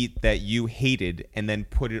picked a beat that you hated and then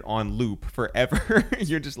put it on loop forever,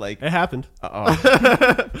 you're just like, it happened. uh-oh.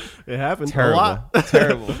 It happened a Terrible. lot.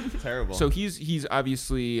 Terrible. So he's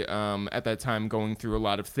obviously at that time going through a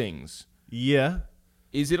lot of things. Yeah.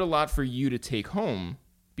 Is it a lot for you to take home?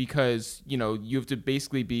 Because, you have to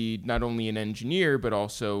basically be not only an engineer, but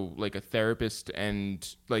also like a therapist. And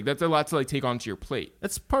like, that's a lot to take onto your plate.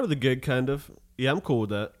 It's part of the gig, kind of. Yeah, I'm cool with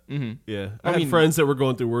that. Mm-hmm. Yeah. I mean- had friends that were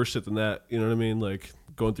going through worse shit than that. You know what I mean? Like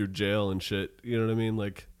going through jail and shit. You know what I mean?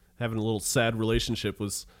 Like having a little sad relationship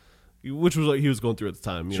which was what he was going through at the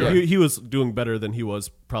time. You know, he was doing better than he was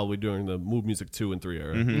probably during the Mood Music 2 and 3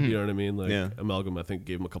 era. You know what I mean? Like Amalgam, I think,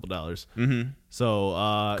 gave him a couple dollars. Mm-hmm. So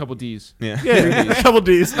A couple Ds. Yeah. yeah, a couple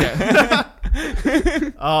D's. Yeah.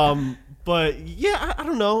 But yeah, I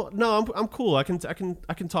don't know. No, I'm cool. I can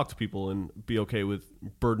talk to people and be okay with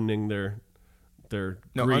burdening their their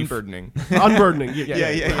No, grief. unburdening. Unburdening.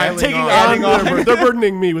 Yeah. Piling Taking on. on they're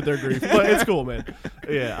burdening me with their grief, but it's cool, man.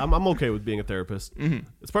 Yeah, I'm okay with being a therapist.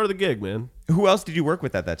 It's part of the gig, man. Who else did you work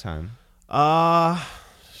with at that time?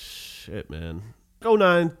 Shit, man.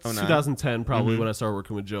 09, 2010, probably when I started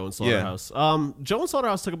working with Joe and Slaughterhouse. Joe and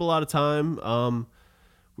Slaughterhouse took up a lot of time.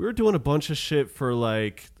 We were doing a bunch of shit for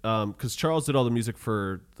because Charles did all the music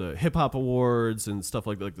for the hip hop awards and stuff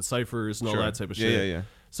like the ciphers and all that type of shit. Yeah.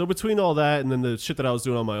 So between all that and then the shit that I was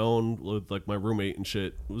doing on my own with like my roommate and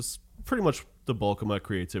shit was pretty much the bulk of my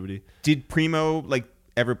creativity. Did Primo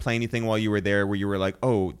ever play anything while you were there where you were like,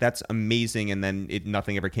 oh, that's amazing, and then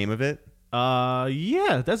nothing ever came of it?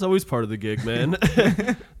 Yeah, that's always part of the gig, man.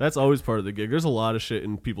 That's always part of the gig. There's a lot of shit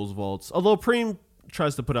in people's vaults. Although Preem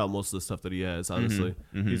tries to put out most of the stuff that he has, honestly.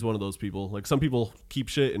 He's one of those people. Like, some people keep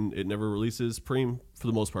shit and it never releases. Preem, for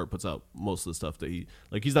the most part, puts out most of the stuff that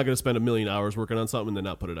he's not going to spend 1 million hours working on something and then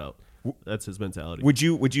not put it out. That's his mentality. Would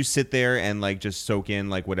you sit there and just soak in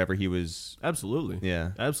whatever he was? Absolutely.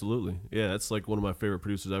 Yeah. Absolutely. Yeah, that's one of my favorite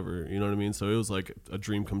producers ever. You know what I mean? So it was like a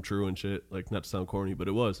dream come true and shit. Not to sound corny, but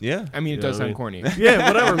it was. Yeah. I mean, it does sound corny. Yeah,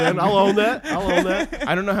 whatever, man. I'll own that.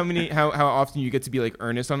 I don't know how often you get to be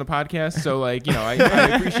earnest on the podcast. So I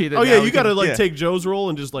appreciate that. Oh yeah, you got to take Joe's role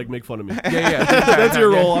and just make fun of me. Yeah. That's your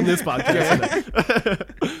role on this podcast.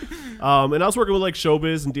 And I was working with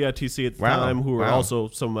Showbiz and DITC at the time, who were also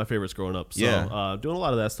some of my favorites growing up. So doing a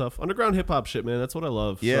lot of that stuff. Underground hip hop shit, man. That's what I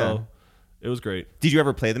love. Yeah. So it was great. Did you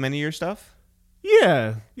ever play them any of your stuff?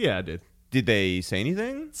 Yeah, I did. Did they say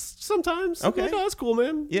anything? Sometimes. Okay. Like, that's cool,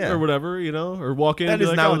 man. Yeah. Or whatever, or walk in. That and be is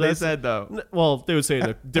like, not what they that's said, though. Well, they would say it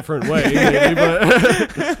in a different way, maybe,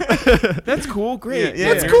 but That's cool. Great.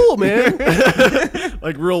 Yeah. that's cool, man.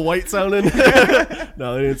 Real white sounding.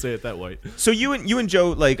 No, they didn't say it that white. So you and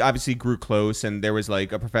Joe obviously grew close, and there was a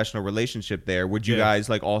professional relationship there. Would you guys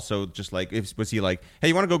also just was he hey,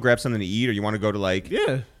 you want to go grab something to eat, or you want to go to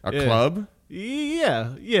a club?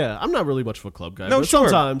 Yeah. I'm not really much of a club guy. No, but sure.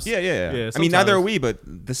 Sometimes. Yeah. I mean, neither are we, but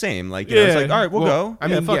the same. It's all right, we'll go. I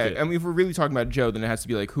mean, fuck it. I mean, if we're really talking about Joe, then it has to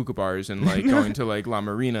be hookah bars and going to La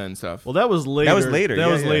Marina and stuff. Well, that was later. That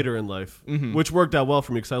was later in life, which worked out well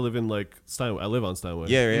for me because I live in Steinway. I live on Steinway.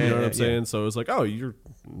 Yeah. You know what I'm saying? So it was oh, you're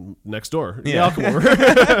next door. Yeah. I'll come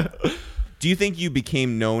over. Do you think you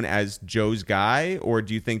became known as Joe's guy, or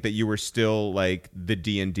do you think that you were still the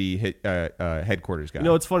D&D headquarters guy?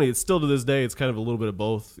 It's funny. It's still to this day. It's kind of a little bit of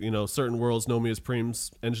both. Certain worlds know me as Preem's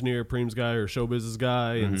engineer, Preem's guy, or Showbiz's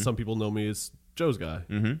guy, and some people know me as Joe's guy.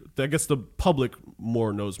 I guess the public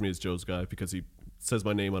more knows me as Joe's guy because he says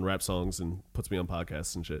my name on rap songs and puts me on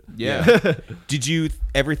podcasts and shit. Yeah. Did you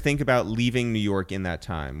ever think about leaving New York in that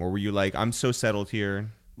time, or were you I'm so settled here?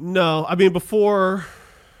 No, I mean before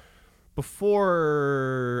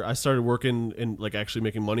I started working and actually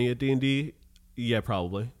making money at D&D, yeah,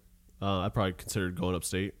 probably. I probably considered going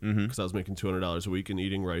upstate because I was making $200 a week and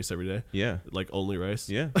eating rice every day. Yeah. Only rice.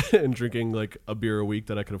 Yeah. And drinking a beer a week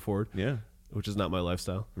that I could afford. Yeah. Which is not my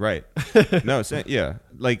lifestyle. Right. No, yeah.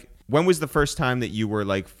 When was the first time that you were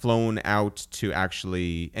flown out to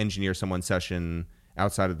actually engineer someone's session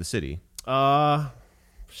outside of the city?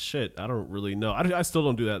 Shit, I don't really know. I still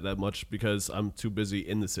don't do that much because I'm too busy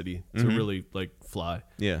in the city to really fly.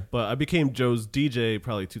 Yeah. But I became Joe's DJ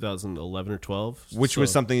probably 2011 or 12. Which was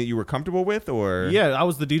something that you were comfortable with, or? Yeah, I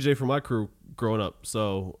was the DJ for my crew growing up.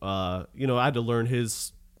 So, I had to learn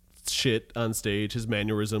his shit on stage, his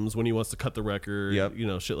mannerisms when he wants to cut the record,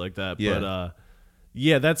 shit like that. Yeah. But,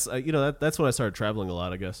 yeah, that's that's when I started traveling a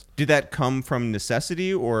lot, I guess. Did that come from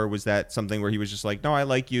necessity, or was that something where he was just no, I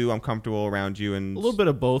like you, I'm comfortable around you, and a little bit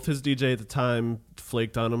of both. His DJ at the time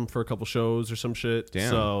flaked on him for a couple shows or some shit. Damn.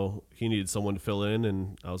 So he needed someone to fill in,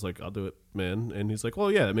 and I was like, I'll do it, man. And he's like, well,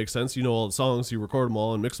 yeah, that makes sense. You know all the songs, you record them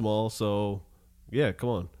all and mix them all, so yeah, come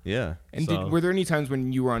on. Yeah. And were there any times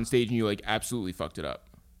when you were on stage and you absolutely fucked it up?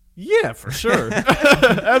 Yeah, for sure.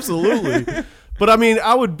 Absolutely. But I mean,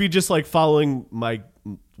 I would be just following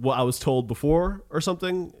what I was told before or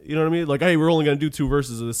something. You know what I mean? Hey, we're only going to do 2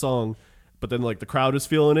 verses of this song. But then the crowd is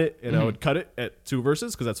feeling it, and I would cut it at 2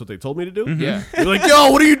 verses because that's what they told me to do. Yeah. You're yo,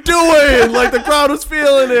 what are you doing? The crowd was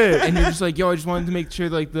feeling it. And you're just yo, I just wanted to make sure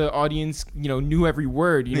the audience, knew every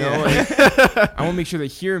word, I want to make sure they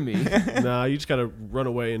hear me. Nah, you just got to run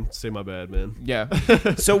away and say my bad, man. Yeah.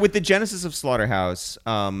 So with the genesis of Slaughterhouse,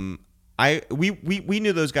 we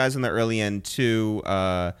knew those guys in the early end too.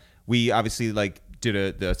 We obviously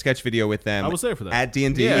did the sketch video with them. I was there for that. At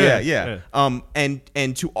D&D. Yeah.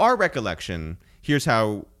 And to our recollection, here's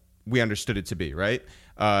how we understood it to be, right?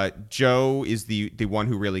 Joe is the one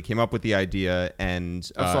who really came up with the idea and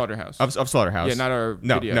Of Slaughterhouse. Of Slaughterhouse. Yeah, not our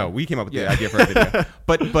no, video. No, we came up with the idea for a video.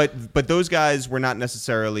 But those guys were not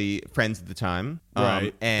necessarily friends at the time.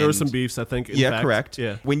 Right. And There were some beefs, I think. In fact. correct.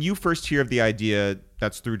 Yeah. When you first hear of the idea,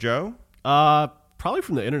 that's through Joe? Probably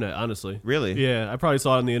from the internet, honestly. Really? Yeah, I probably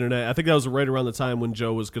saw it on the internet. I think that was right around the time when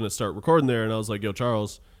Joe was going to start recording there, and I was like, "Yo,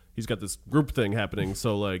 Charles, he's got this group thing happening,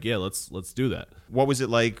 so like, yeah, let's do that." What was it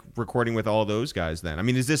like recording with all those guys then? I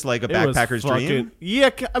mean, is this like a It was backpacker's dream?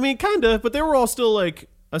 Yeah, I mean, kind of, but they were all still like,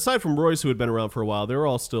 aside from Royce, who had been around for a while, they were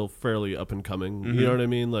all still fairly up and coming. You know what I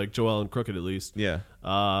mean? Like Joel and Crooked, at least. Yeah.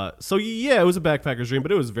 So yeah, it was a backpacker's dream,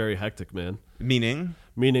 but it was very hectic, man.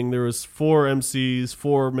 Meaning there was 4 MCs,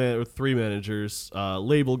 3 managers,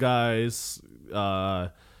 label guys,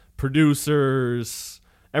 producers.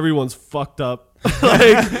 Everyone's fucked up.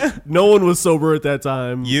 Like no one was sober at that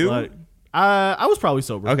time. You? Like, I was probably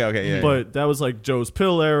sober. Okay, yeah. But that was like Joe's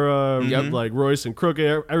pill era. Like Royce and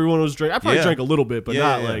Crooked. Everyone was drinking. I probably Yeah. drank a little bit, but Yeah,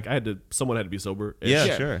 not yeah. like someone had to be sober. Yeah,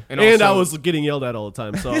 Yeah. sure. And also- I was getting yelled at all the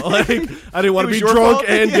time. So like I didn't want to was be your drunk fault?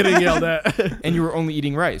 and getting yelled at. And you were only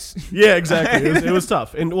eating rice. Yeah, exactly. It was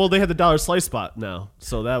tough. And well, they had the dollar slice spot now,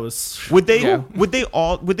 so that was. Would they Yeah. would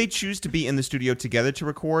they choose to be in the studio together to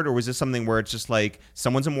record, or was this something where it's just like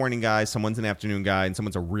someone's a morning guy, someone's an afternoon guy, and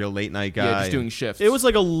someone's a real late night guy? Yeah, just doing shifts. It was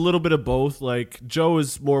like a little bit of both. Like Joe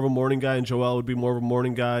is more of a morning guy, and Joel would be more of a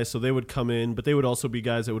morning guy. So they would come in, but they would also be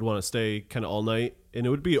guys that would want to stay kind of all night, and it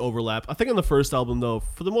would be overlap. I think on the first album, though,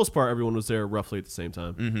 for the most part, everyone was there roughly at the same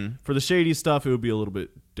time. Mm-hmm. For the shady stuff, it would be a little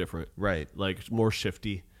bit different, Right. Like more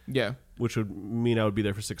shifty. Yeah. Which would mean I would be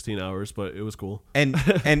there for 16 hours, but it was cool. And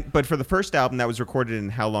but for the first album, that was recorded in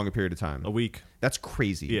how long a period of time? A week. That's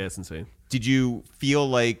crazy. Yeah, it's insane. Did you feel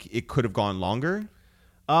like it could have gone longer?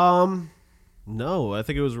 No, I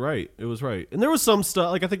think it was right. It was right. And there was some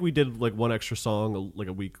stuff, like I think we did like one extra song like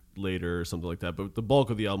a week later or something like that, but the bulk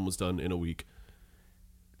of the album was done in a week.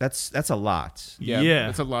 That's a lot. Yeah. Yeah.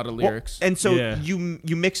 That's a lot of Well, lyrics. and so Yeah. you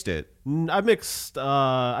mixed it. I mixed,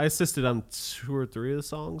 I assisted on 2 or 3 of the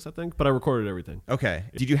songs, I think, but I recorded everything. Okay.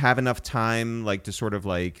 Did you have enough time like to sort of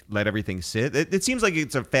like let everything sit? It seems like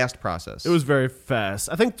it's a fast process. It was very fast.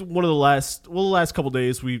 I think one of the last couple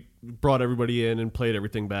days we brought everybody in and played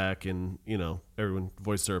everything back, and you know everyone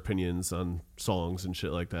voiced their opinions on songs and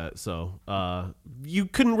shit like that. So you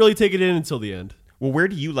couldn't really take it in until the end. Well, where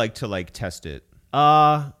do you like to like test it?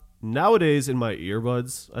 Nowadays in my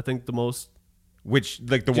earbuds, I think the most. Which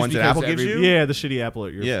like the Just ones that because Apple gives every- you? Yeah, the shitty Apple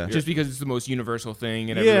earbuds. Yeah. Just because it's the most universal thing,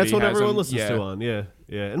 and Yeah, that's everybody what has everyone them. listens Yeah. to on. Yeah,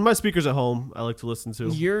 yeah. And my speakers at home, I like to listen to.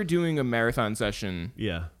 You're doing a marathon session.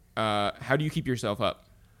 Yeah. How do you keep yourself up?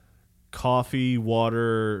 Coffee,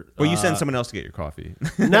 water. Well, you send someone else to get your coffee.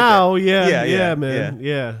 Now, yeah, Yeah, man,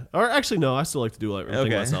 yeah. Or actually, no, I still like to do everything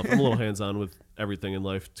Okay. myself. I'm a little hands-on with everything in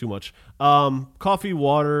life, too much. Coffee,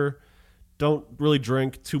 water. Don't really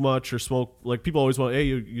drink too much or smoke. Like people always want, hey,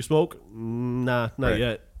 you smoke? Nah, not Right.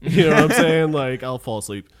 yet. You know what I'm saying? Like I'll fall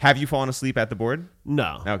asleep. Have you fallen asleep at the board?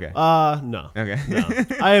 No. Okay. No. Okay. No.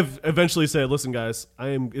 I have eventually said, listen, guys,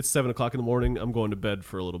 it's 7:00 in the morning. I'm going to bed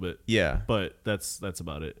for a little bit. Yeah. But that's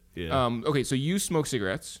about it. Yeah. Okay, so you smoke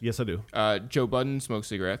cigarettes. Yes, I do. Joe Budden smokes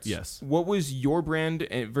cigarettes. Yes. What was your brand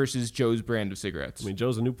versus Joe's brand of cigarettes? I mean,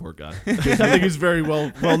 Joe's a Newport guy. I think he's very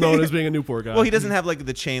well known as being a Newport guy. Well, he doesn't have like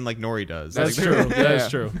the chain like Nori does. That's Like, true. Yeah. That is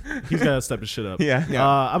true. He's got to step his shit up. Yeah.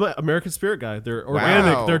 I'm an American Spirit guy. They're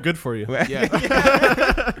organic. Wow. They're good for you.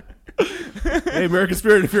 yeah. Hey, American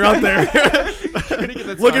Spirit, if you're out there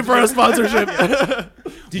looking for a sponsorship.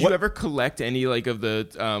 Did you ever collect any like of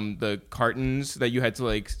the cartons that you had to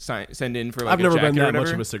like send in for like I've a never jacket been or that much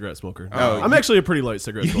whatever? of a cigarette smoker. Oh, I'm actually a pretty light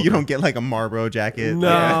cigarette smoker. You don't get like a Marlboro jacket. No,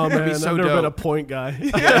 Yeah. man. That'd be so I've never been a dope. point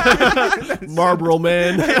guy. Marlboro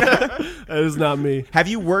man. That is not me. Have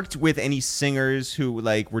you worked with any singers who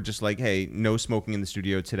like were just like, hey, no smoking in the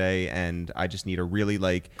studio today, and I just need a really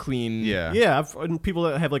like Clean. yeah. Yeah, and people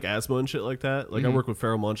that have like asthma and shit like that. Like I work with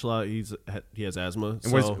Pharoah Monch a lot. He has asthma. And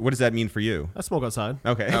So what does that mean for you? I smoke outside.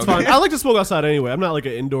 Okay. It's fine. I like to smoke outside anyway. I'm not like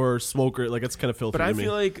an indoor smoker. Like it's kind of filthy But I to me.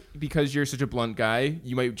 feel like because you're such a blunt guy,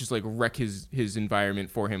 you might just like wreck his environment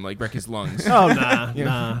for him, like wreck his lungs. Oh nah,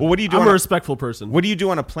 nah. Well, what do you do I'm on a a- respectful person. What do you do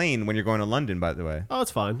on a plane when you're going to London, by the way? Oh,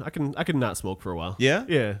 it's fine. I can not smoke for a while. Yeah?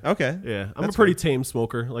 Yeah. Okay. Yeah. I'm That's a pretty tame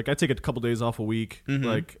smoker. Like I take a couple days off a week.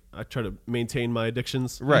 Like I try to maintain my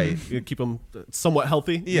addictions. Right. You know, keep them somewhat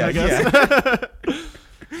healthy. Yeah, I guess.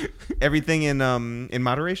 Everything in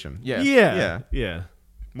moderation. Yeah. Yeah. Yeah.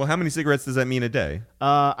 Well, how many cigarettes does that mean a day?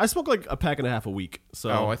 I smoke like a pack and a half a week. So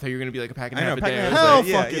Oh, I thought you were gonna be like a pack and a I know, half a pack day. and a I half was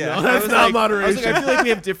a like, day. Yeah, yeah. no, that's not I was moderation. like, I feel like we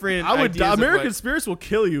have different. ideas of American what- spirits will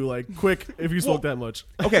kill you like quick if you smoke that much.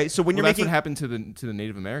 Okay, so when Well, you're that's making what happened to the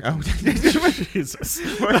Native Americans. Jesus.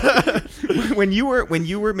 when you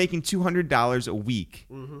were making $200 a week,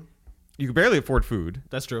 you could barely afford food.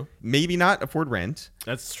 That's true. Maybe not afford rent.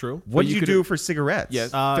 That's true. What did you you could- do for cigarettes?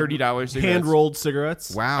 Yes, $30. Hand rolled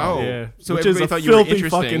cigarettes. Wow. Oh. Yeah. So which is everybody a thought you were filthy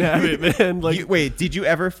interesting. fucking habit, man. Like Wait, did you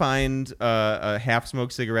ever find a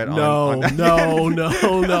half-smoked cigarette no, on no.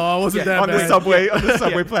 I wasn't that on bad. the subway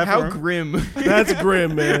How platform? grim. That's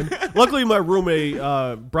grim, man. Luckily, my roommate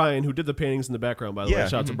Brian, who did the paintings in the background, by the way, Yeah.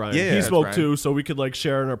 shout out to Brian. Yeah, he yeah. smoked Brian. too, so we could like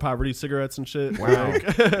share in our poverty cigarettes and shit. Wow.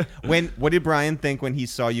 What did Brian think when he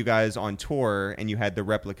saw you guys on tour and you had the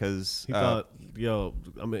replicas? He thought, yo,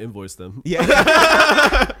 I'm gonna invoice them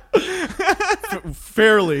yeah.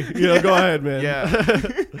 fairly. Go ahead, man.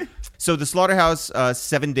 Yeah. So the Slaughterhouse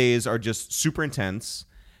 7 days are just super intense.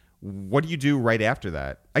 What do you do right after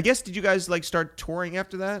that? I guess, did you guys like start touring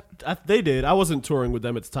after that? They did. I wasn't touring with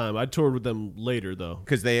them at the time. I toured with them later, though.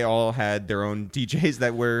 Because they all had their own DJs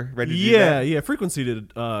that were ready to do that? Yeah. Frequency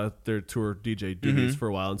did their tour DJ duties for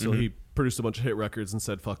a while until he produced a bunch of hit records and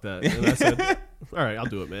said, fuck that. And I said, all right, I'll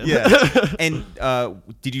do it, man. Yeah. And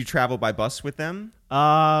did you travel by bus with them?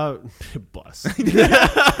 Bus.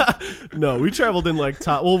 No, we traveled in like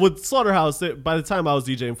with Slaughterhouse. By the time I was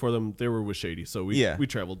DJing for them, they were with Shady, so we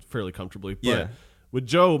traveled fairly comfortably. But Yeah. with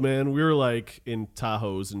Joe, man, we were like in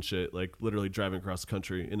Tahoes and shit, like literally driving across the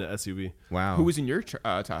country in an SUV. Wow. Who was in your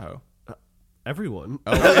Tahoe? Everyone.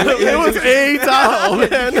 Oh. It was a Tahoe,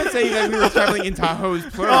 man. You can't say that we were traveling in Tahoes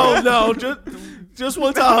plural. Oh no, just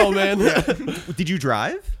one Tahoe, man. Did you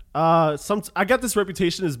drive? I got this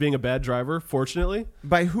reputation as being a bad driver. Fortunately,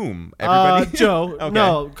 By whom? Everybody? Joe. Okay.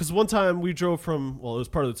 No, because one time we drove from it was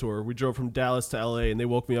part of the tour. We drove from Dallas to LA, and they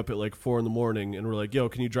woke me up at like 4 a.m. and were like, "Yo,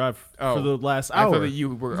 can you drive for the last I hour?" thought that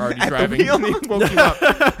you were already At the driving. wheel? They woke you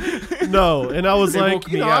up. No, and I was They like,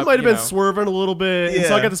 woke me I up, might have been you know. swerving a little bit, and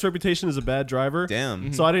so I Yeah. got this reputation as a bad driver.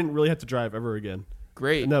 Damn. So I didn't really have to drive ever again,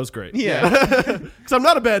 Great. and that was great. Yeah. Because I'm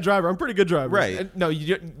not a bad driver. I'm a pretty good driver. Right. No,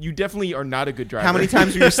 you definitely are not a good driver. How many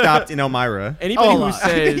times were you stopped in Elmira? Anybody Oh, a who lot.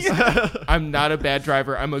 says I'm not a bad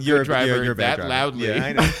driver, I'm a good driver, You're a bad that driver. loudly. Yeah,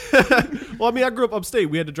 I know. Well, I mean, I grew up upstate.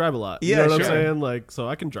 We had to drive a lot. You Yeah, know what sure. I'm saying? Like, so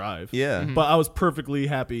I can drive. Yeah. But I was perfectly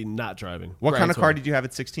happy not driving. What Right. kind of car did you have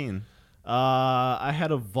at 16? I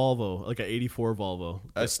had a Volvo, like an 84 Volvo.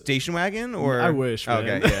 A station wagon or? I wish, man.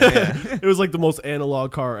 Okay, yeah. It was like the most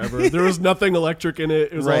analog car ever. There was nothing electric in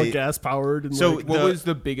it. It was all Right. gas powered. And So like, What was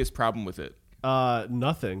the biggest problem with it?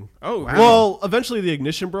 nothing. Oh, wow. Well, eventually the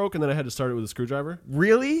ignition broke, and then I had to start it with a screwdriver.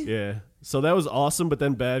 Really? Yeah. So that was awesome, but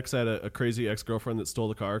then bad because I had a crazy ex-girlfriend that stole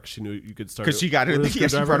the car because she knew you could start it 'Cause she got it- with a yeah,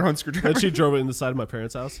 she brought her own screwdriver. And she drove it in the side of my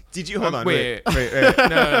parents' house. Did you hold on? wait. Wait.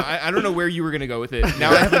 No, I don't know where you were gonna go with it.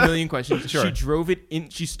 Now I have a million questions. Sure. She drove it in.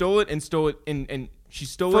 She stole it and stole it and she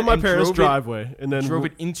stole From it my and parents' drove driveway, and then drove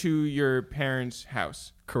it into your parents'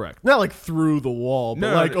 house. correct. Not like through the wall, but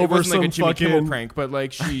No, like it over wasn't some like a Jimmy Kimmel fucking prank, but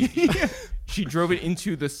like she drove it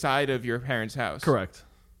into the side of your parents' house. correct.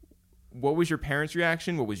 What was your parents'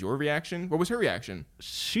 reaction? What was your reaction? What was her reaction?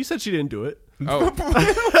 She said she didn't do it. Oh,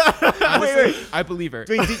 honestly, I believe her.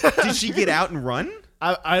 Wait, did she get out and run?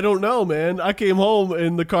 I don't know, man. I came home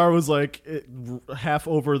and the car was like half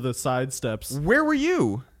over the side steps. Where were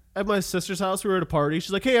you? At my sister's house, we were at a party.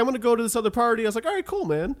 She's like, "Hey, I'm gonna go to this other party." I was like, "All right, cool,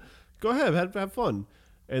 man. Go ahead, have fun."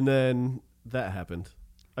 And then that happened.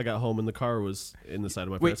 I got home and the car was in the side of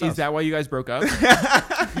my Wait, parents' is house. that why you guys broke up?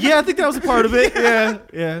 Yeah, I think that was a part of it.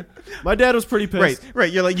 Yeah. My dad was pretty pissed.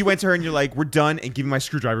 Right. You're like, you went to her and you're like, "We're done," and give me my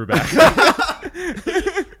screwdriver back.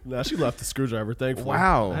 Nah, she left the screwdriver, thankfully.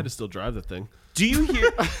 Wow. I had to still drive the thing. Do you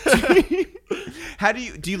hear? How do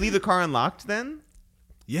you leave the car unlocked then?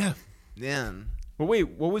 Yeah. Yeah. Well, wait,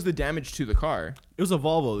 what was the damage to the car? It was a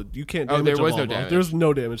Volvo. You can't Oh, damage there was a no Volvo. damage. There was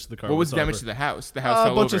no damage to the car. What was the whatsoever. damage to the house? The house A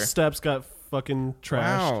fell bunch over. of steps got fucking trashed.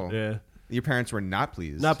 Wow. Yeah. Your parents were not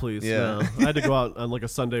pleased. Not pleased. Yeah. No. I had to go out on like a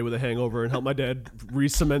Sunday with a hangover and help my dad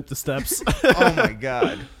re-cement the steps. Oh my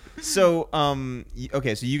god. So,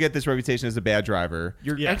 okay, so you get this reputation as a bad driver.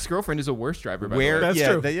 Your Yeah. ex-girlfriend is a worse driver, by Where? the way. That's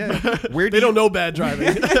yeah, true. yeah. Where do They don't know bad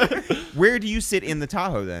driving. Where do you sit in the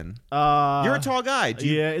Tahoe then? You're a tall guy. Do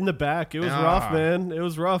you, Yeah, in the back. It was Ah. rough, man. It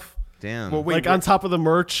was rough. Damn. Well, wait, Like on top of the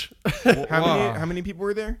merch. how many people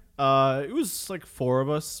were there? It was like 4 of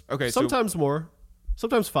us. Okay, so- Sometimes more.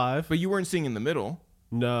 Sometimes 5. But you weren't sitting in the middle.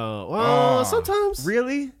 No. Well, sometimes.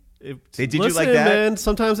 Really? It, They did you listen, like that? man.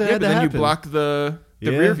 Sometimes it Yeah, had but to then happen. you blocked the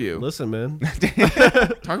The rear view. Listen, man.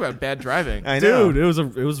 Talk about bad driving. I know.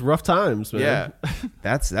 Dude, it was rough times, man. Yeah.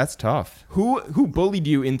 That's tough. Who bullied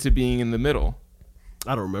you into being in the middle?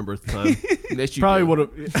 I don't remember at the time. Yes, you Probably do. would have.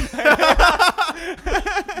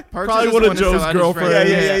 Parks Probably just one wanted of to sell Joe's out his girlfriends. friend.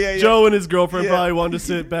 Yeah. Joe and his girlfriend Yeah. probably wanted to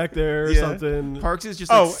sit back there or Yeah. something. Parks is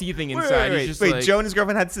just like seething inside. He's just Wait, like, Joe and his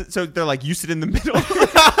girlfriend had so they're like, you sit in the middle.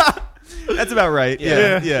 That's about right.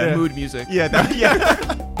 Yeah. Mood music. Yeah.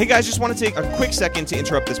 Hey guys, just want to take a quick second to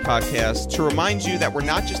interrupt this podcast to remind you that we're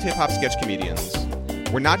not just hip hop sketch comedians.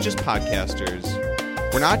 We're not just podcasters.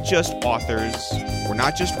 We're not just authors. We're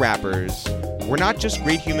not just rappers. We're not just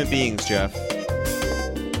great human beings, Jeff.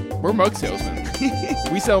 We're mug salesmen.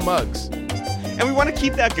 We sell mugs. And we want to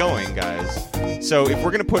keep that going, guys. So if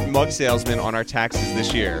we're going to put mug salesmen on our taxes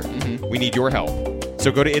this year, we need your help.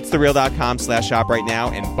 So go to itsthereal.com/shop right now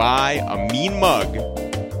and buy a mean mug.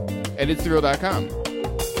 And it's thereal.com.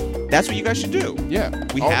 That's what you guys should do. Yeah.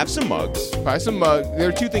 We have some mugs. Buy some mug. There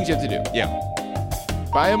are two things you have to do. Yeah.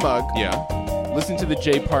 Buy a mug. Yeah. Listen to the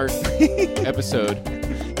J Part episode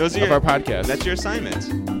Those are of our podcast. That's your assignment.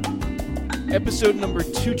 Episode number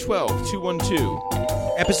 212.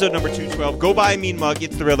 Episode number 212. Go buy a mean mug.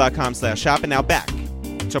 Itsthereal.com/shop. And now back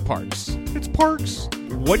to Parks. It's Parks.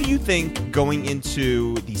 What do you think going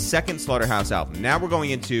into the second Slaughterhouse album? Now we're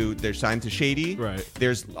going into, they're signed to Shady. Right.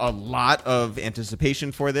 There's a lot of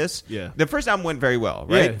anticipation for this. Yeah. The first album went very well,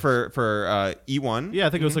 right? Yeah. For E1. Yeah,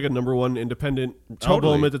 I think it was like a #1 independent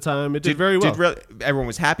Totally. album at the time. It did very well. Everyone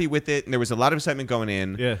was happy with it, and there was a lot of excitement going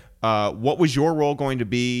in. Yeah. What was your role going to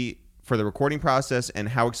be for the recording process, and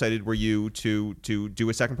how excited were you to do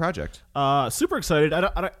a second project? Super excited.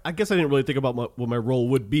 I guess I didn't really think about what my role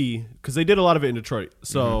would be because they did a lot of it in Detroit.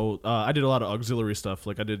 So I did a lot of auxiliary stuff.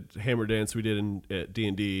 Like I did Hammer Dance we did at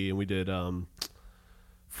D&D, and we did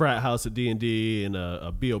Frat House at D&D, and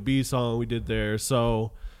a B.O.B. song we did there.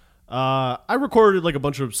 So I recorded like a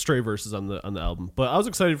bunch of stray verses on the album, but I was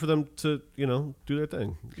excited for them to do their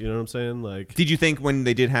thing. You know what I'm saying? Like, Did you think when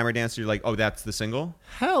they did Hammer Dance, you're like, oh, that's the single?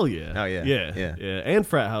 hell yeah! Oh, yeah. yeah. And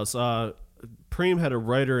Frat House. Preem had a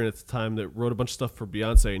writer in at the time that wrote a bunch of stuff for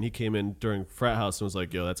Beyonce, and he came in during Frat House and was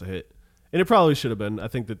like, yo, that's a hit. And it probably should have been. I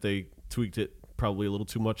think that they tweaked it probably a little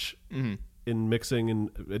too much in mixing and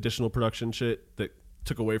additional production shit that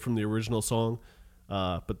took away from the original song.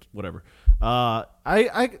 But whatever. I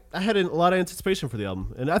had a lot of anticipation for the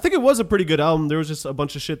album, and I think it was a pretty good album. There was just a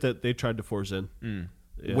bunch of shit that they tried to force in.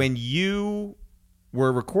 Yeah. When you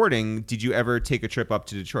were recording, did you ever take a trip up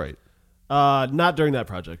to Detroit? Not during that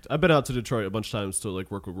project. I've been out to Detroit a bunch of times to like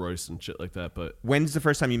work with Royce and shit like that. But When's the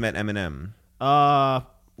first time you met Eminem?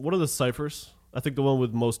 one of the ciphers. I think the one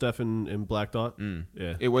with Mos Def and Black Dot.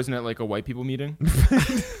 Yeah, It wasn't at like a white people meeting.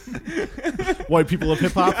 white people of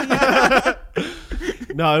hip hop.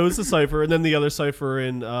 No, it was the cipher, and then the other cipher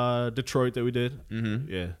in Detroit that we did.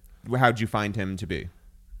 Yeah. How'd you find him to be?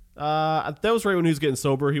 That was right when he was getting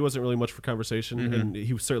sober. He wasn't really much for conversation, and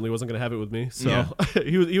he certainly wasn't going to have it with me. So Yeah.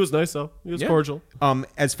 he was nice though. He was cordial.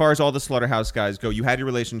 As far as all the Slaughterhouse guys go, you had your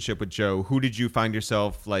relationship with Joe. Who did you find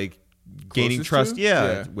yourself like gaining Closest trust? to? Yeah,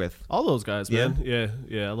 Yeah. with. All those guys, man.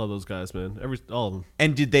 Yeah, I love those guys, man. All of them.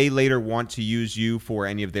 And did they later want to use you for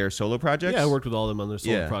any of their solo projects? Yeah, I worked with all of them on their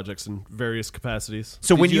solo Yeah. projects in various capacities.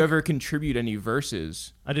 So Did when you ever contribute any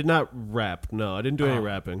verses? I did not rap. No, I didn't do any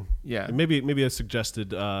rapping. Yeah. Maybe I suggested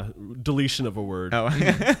deletion of a word. Oh.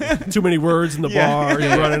 Too many words in the Yeah. bar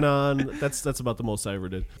you're running on. That's about the most I ever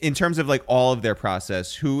did. in terms of like all of their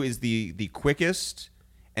process, who is the quickest,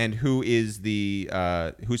 and who is the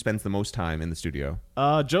who spends the most time in the studio?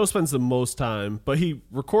 Joe spends the most time, but he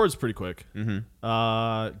records pretty quick.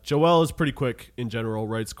 Joel is pretty quick in general.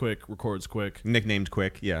 Writes quick, records quick. Nicknamed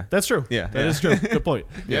Quick, yeah. That's true. Yeah. That is true. Good point.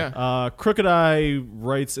 Yeah. Crooked Eye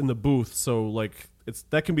writes in the booth, so like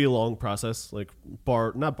that can be a long process. Like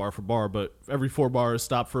not bar for bar, but every 4 bars,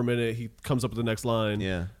 stop for a minute, he comes up with the next line.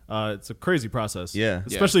 Yeah. It's a crazy process. Yeah.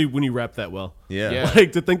 Especially when you rap that well. Yeah. Yeah.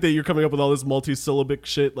 Like to think that you're coming up with all this multi-syllabic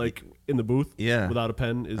shit like in the booth. Yeah. Without a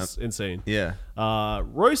pen is insane. Yeah.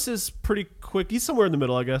 Royce is pretty quick. He's somewhere in the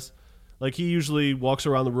middle, I guess. Like he usually walks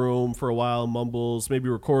around the room for a while, mumbles, maybe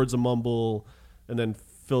records a mumble, and then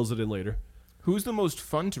fills it in later. Who's the most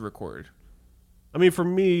fun to record? I mean, for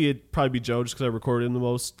me, it'd probably be Joe just because I record him the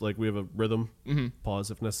most. Like we have a rhythm.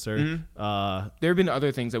 Pause if necessary. There have been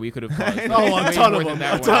other things that we could have paused. Oh, a Way ton more of than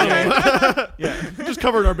them. that one. Yeah, just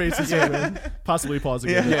covered our bases here, man. Possibly pause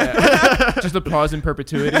again. Yeah. Just a pause in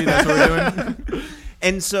perpetuity. That's what we're doing.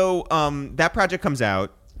 And so that project comes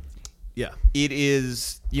out. Yeah. It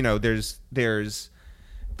is, there's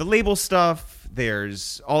the label stuff.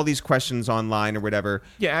 There's all these questions online or whatever.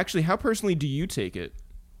 Yeah, actually, how personally do you take it?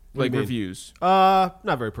 What do like you mean? reviews?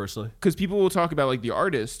 Not very personally. Because people will talk about like the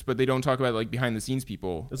artist, but they don't talk about like behind the scenes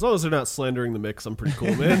people. As long as they're not slandering the mix, I'm pretty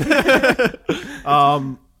cool, man.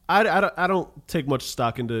 I don't take much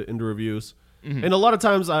stock into reviews, and a lot of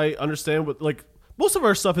times I understand what like most of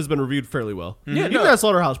our stuff has been reviewed fairly well. Yeah, even that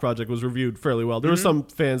Slaughterhouse Project was reviewed fairly well. There were some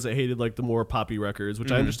fans that hated like the more poppy records,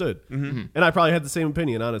 which I understood, and I probably had the same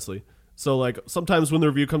opinion, honestly. So like sometimes when the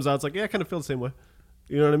review comes out, it's like, yeah, I kind of feel the same way.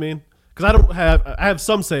 You know what I mean? Because I have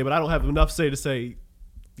some say, but I don't have enough say to say,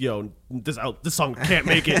 yo, this song can't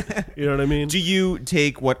make it. You know what I mean? Do you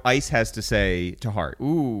take what Ice has to say to heart?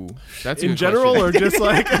 Ooh, that's a In good general, question. or just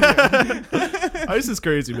like Ice is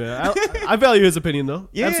crazy, man. I value his opinion though.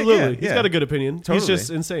 Yeah, Absolutely, yeah, he's yeah. got a good opinion. He's Totally. just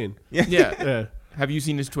insane. yeah. Yeah, Have you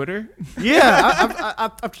seen his Twitter?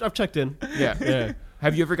 yeah. I've checked in. Yeah. Yeah.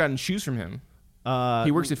 Have you ever gotten shoes from him? He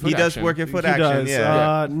works at Foot He does Action. work at Foot He Action. does.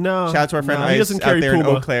 Yeah. No. Shout out to our friend he Ice doesn't out carry there in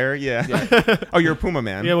Puma. Eau Claire. Yeah. Oh, you're a Puma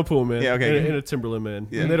man. Yeah, I'm a Puma man. Yeah, okay, And, good. and a Timberland man.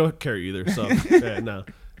 Yeah. And they don't carry either. So yeah, no.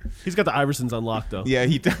 He's got the Iversons on lock though. Yeah,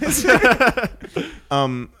 he does.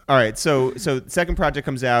 All right. So second project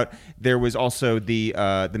comes out. There was also the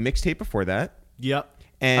mixtape before that. Yep.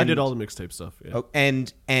 And I did all the mixtape stuff. Yeah. Oh,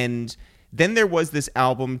 and then there was this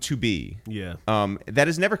album To Be. Yeah. That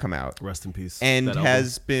has never come out. Rest in peace. And that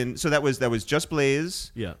has been that was Just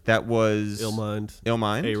Blaze. Yeah. That was Illmind.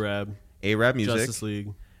 Illmind. Arab. Arab music.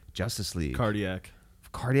 Justice League. Cardiac.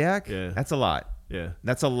 Yeah. That's a lot. Yeah.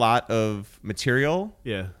 That's a lot of material.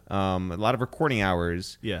 Yeah. A lot of recording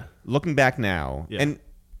hours. Yeah. Looking back now, Yeah. and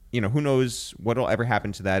who knows what'll ever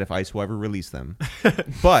happen to that if Ice will ever release them.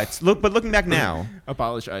 but looking back now,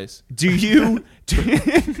 Abolish Ice. do you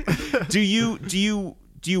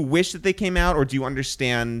wish that they came out, or do you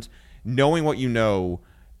understand, knowing what you know,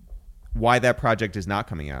 why that project is not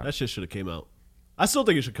coming out? That shit should have came out. I still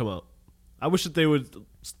think it should come out. I wish that they would.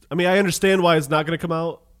 I mean, I understand why it's not going to come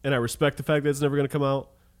out, and I respect the fact that it's never going to come out.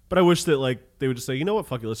 But I wish that like they would just say, you know what,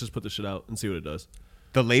 fuck it, let's just put this shit out and see what it does.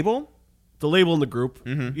 The label? The label and the group.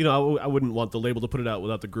 You know, I wouldn't want the label to put it out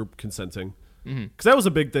without the group consenting. Because that was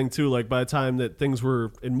a big thing too. Like by the time that things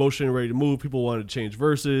were in motion and ready to move, people wanted to change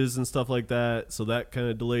verses and stuff like that. So that kind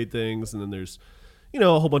of delayed things. And then there's, a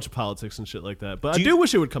whole bunch of politics and shit like that. But I do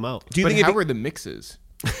wish it would come out. Do you But think how were the mixes?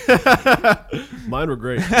 Mine were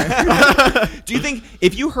great. do you think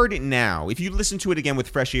if you heard it now, if you listen to it again with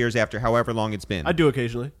fresh ears after however long it's been, I do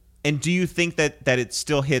occasionally. and do you think that it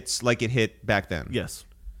still hits like it hit back then? Yes.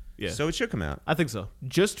 Yeah. So it should come out. I think so.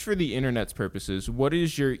 Just for the internet's purposes, what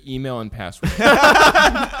is your email and password?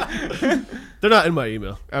 They're not in my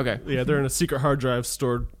email. Okay. Yeah, they're in a secret hard drive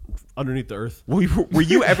stored underneath the earth. Were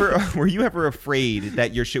you ever afraid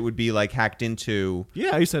that your shit would be like hacked into?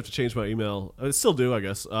 Yeah, I used to have to change my email. I still do, I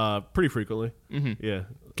guess, pretty frequently. Yeah.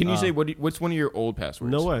 Can you say what's one of your old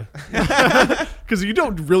passwords? No way. Because you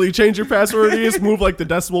don't really change your password. You just move like the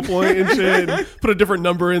decimal point and shit. And put a different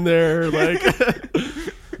number in there. Like,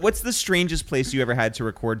 What's the strangest place you ever had to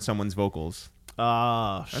record someone's vocals?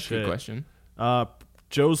 That's a shit. good question.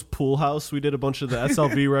 Joe's Pool House. We did a bunch of the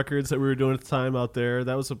SLV records that we were doing at the time out there.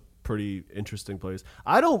 That was a pretty interesting place.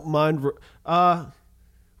 I don't mind.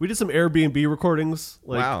 We did some Airbnb recordings,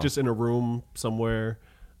 like Wow. just in a room somewhere.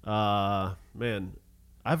 Man,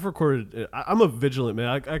 I've recorded. I'm a vigilant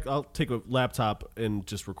man. I'll take a laptop and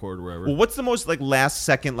just record wherever. Well, what's the most like last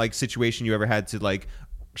second like situation you ever had to like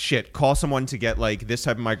call someone to get like this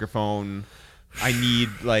type of microphone? I need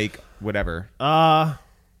like whatever.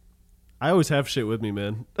 I always have shit with me,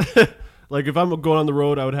 man. Like if I'm going on the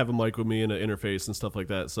road, I would have a mic with me and an interface and stuff like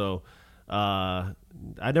that. So I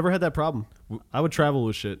never had that problem. I would travel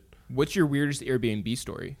with shit. What's your weirdest Airbnb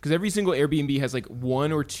story? Because every single Airbnb has like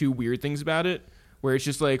one or two weird things about it where it's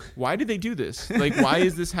just like, why did they do this? Like, why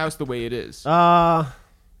is this house the way it is?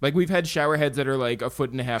 Like we've had shower heads that are like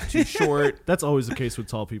 1.5 feet too short. That's always the case with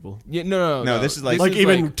tall people. Yeah, no. this is like- Like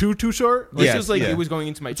even too short. This Yes, is like yeah. it was going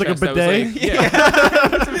into my It's like a chest. I was bidet? like, yeah.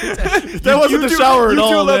 That wasn't the shower at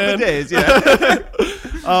all, love man. bidets, yeah.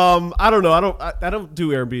 I don't know. I don't do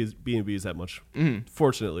Airbnbs that much,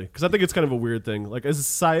 fortunately, because I think it's kind of a weird thing. Like as a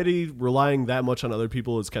society, relying that much on other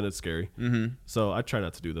people is kind of scary. So I try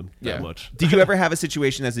not to do them Yeah. that much. Did you ever have a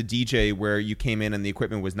situation as a DJ where you came in and the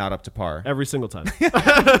equipment was not up to par? Every single time.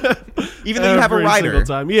 Even though you have a Every rider. single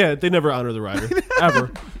time. Yeah, they never honor the rider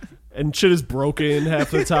ever. And shit is broken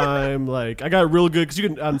half the time. Like I got real good because you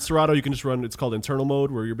can on Serato you can just run. It's called internal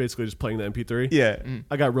mode where you're basically just playing the MP3. Yeah.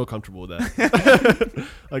 I got real comfortable with that.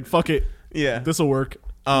 Like fuck it. Yeah. This will work.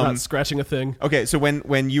 I'm not scratching a thing. Okay, so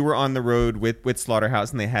when you were on the road with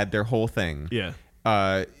Slaughterhouse and they had their whole thing, Yeah.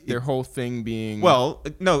 Their whole thing being Well,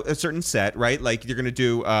 no, a certain set, right? Like you're gonna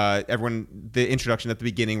do the introduction at the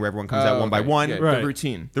beginning where everyone comes out one by one. Yeah, Right. the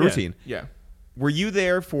routine. The routine. Yeah. Were you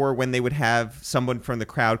there for when they would have someone from the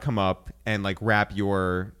crowd come up and like rap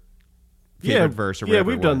your favorite verse or whatever?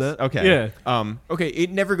 Yeah, we've it done was? that. Okay. Yeah. Okay,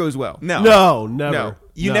 it never goes well. No, never. No.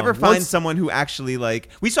 You No. never find Once- someone who actually like.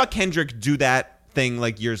 We saw Kendrick do that thing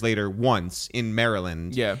like years later once in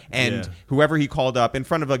Maryland. Yeah. And Yeah. whoever he called up in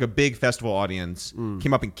front of like a big festival audience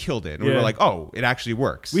came up and killed it. And we Yeah. were like, oh, it actually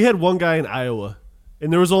works. We had one guy in Iowa,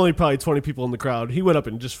 and there was only probably 20 people in the crowd. He went up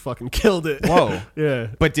and just fucking killed it. Whoa. Yeah.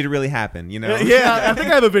 But did it really happen? You know? Yeah, I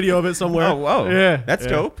think I have a video of it somewhere. Oh, whoa. Yeah. That's yeah.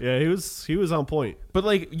 dope. Yeah, he was on point. But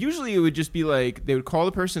like usually it would just be like they would call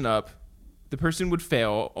the person up, the person would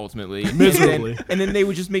fail ultimately, Miserably. and then they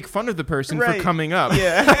would just make fun of the person Right. for coming up.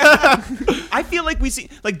 Yeah. I feel like we see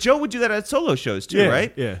like Joe would do that at solo shows too, Yeah,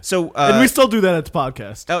 right? yeah. So And we still do that at the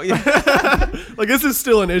podcast. oh yeah. Like this is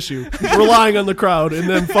still an issue, relying on the crowd and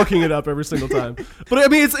then fucking it up every single time. But I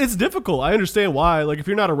mean, it's difficult. I understand why. Like if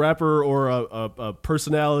you're not a rapper or a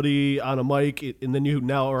personality on a mic, and then you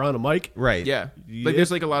now are on a mic. Right. Yeah. Yeah. Like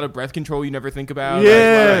there's like a lot of breath control you never think about.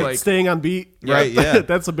 Yeah, Like, staying on beat. Right, yeah.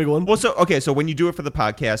 That's a big one. Well, so when you do it for the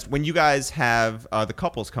podcast, when you guys have the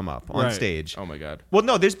couples come up on Right. stage. oh my God. Well,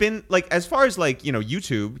 no, there's been like as far as like, you know,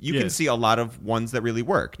 YouTube, you Yeah. can see a lot of ones that really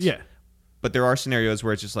worked. Yeah. But there are scenarios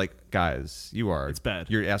where it's just like, guys, it's bad.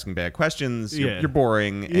 You're asking bad questions. Yeah. You're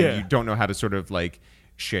boring, and Yeah. you don't know how to sort of like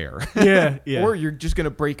share. Yeah, yeah. Or you're just gonna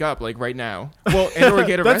break up like right now. Well, and or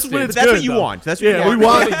get That's arrested. what it's That's good, what you though. want. That's what Yeah, you we want.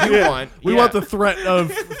 want. That's what you want. We Yeah. want the threat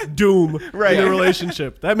of doom Right. in a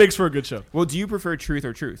relationship. That makes for a good show. Well, do you prefer truth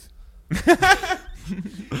or truth?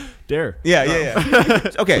 Dare. Yeah.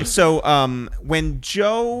 Okay, so when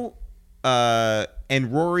Joe and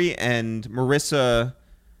Rory and Marissa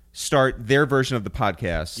start their version of the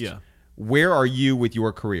podcast, Yeah. where are you with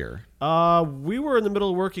your career? We were in the middle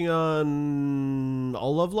of working on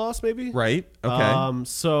All Love Lost, maybe. Right? Okay.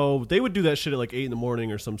 So they would do that shit at like 8 in the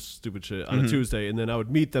morning or some stupid shit on a Tuesday, and then I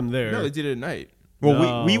would meet them there. No, they did it at night. well,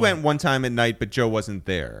 no. we went one time at night, but Joe wasn't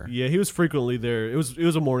there. Yeah, he was frequently there. It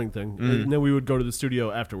was a morning thing, and then we would go to the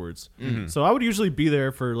studio afterwards. So I would usually be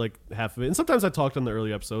there for like half of it, and sometimes I talked on the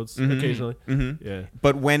early episodes occasionally. Yeah,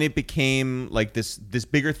 But when it became like this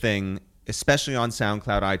bigger thing, especially on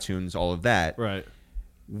SoundCloud, iTunes, all of that, right.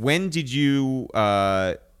 when did you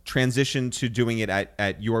transition to doing it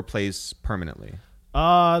at your place permanently?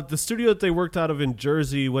 The studio that they worked out of in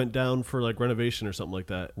Jersey went down for like renovation or something like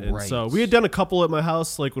that, and Right. so we had done a couple at my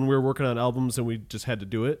house, like when we were working on albums, and we just had to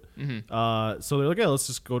do it. So they're like, "Yeah, let's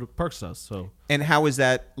just go to Park's house." So And how was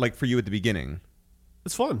that like for you at the beginning?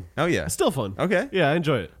 it's fun. Oh yeah. It's still fun. Okay. Yeah, I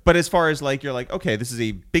enjoy it. But as far as like you're like, okay, this is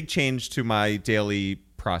a big change to my daily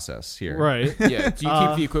process here. Right. Yeah. Do you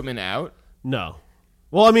keep the equipment out? No.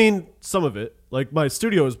 Well, I mean, some of it. Like my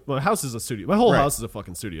house is a studio. My whole Right. house is a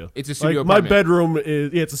fucking studio. It's a studio Like my apartment. bedroom is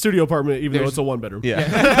it's a studio apartment, even though There's- it's a one bedroom.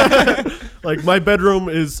 Yeah. Like my bedroom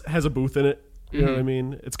has a booth in it. You know what I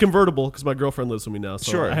mean? It's convertible because my girlfriend lives with me now, so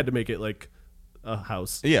Sure. I had to make it like a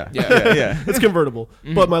house. Yeah. Yeah. Yeah. It's convertible,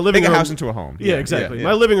 but my living Make a room house into a home. Yeah, exactly. Yeah.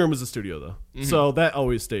 My living room is a studio though, so that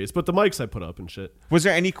always stays. But the mics I put up and shit. Was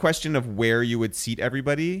there any question of where you would seat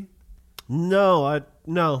everybody? No.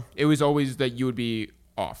 It was always that you would be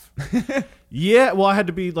off. Yeah, well, I had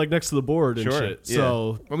to be like next to the board and Sure, shit. yeah.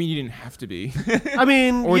 So I mean, you didn't have to be. I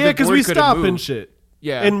mean, Or yeah, the because board we could've stop and moved. shit.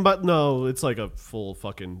 Yeah. And but no, it's like a full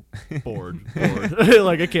fucking board.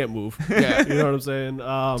 Like I can't move. Yeah. You know what I'm saying?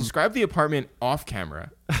 Describe the apartment off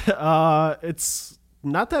camera. It's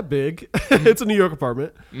not that big. It's a New York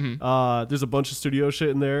apartment. There's a bunch of studio shit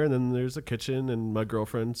in there, and then there's a kitchen, and my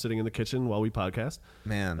girlfriend sitting in the kitchen while we podcast.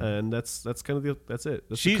 Man. And that's kind of that's it.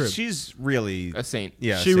 That's the crib. She's really A saint.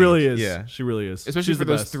 yeah. She same. really is. Yeah. She really is. Especially She's for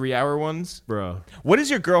the those best. 3-hour ones. Bro. What does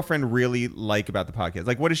your girlfriend really like about the podcast?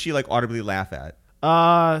 Like what does she like audibly laugh at?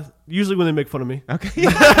 Usually when they make fun of me, Okay.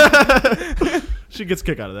 she gets a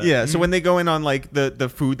kick out of that. Yeah. So when they go in on like the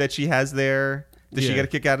food that she has there, does she Yeah. get a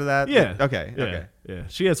kick out of that? Yeah. Okay. Yeah. Okay. Yeah.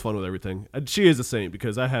 She has fun with everything. And she is a saint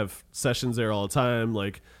because I have sessions there all the time.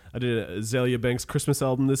 Like I did a Azalea Banks Christmas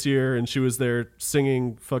album this year, and she was there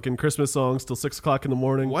singing fucking Christmas songs till 6 o'clock in the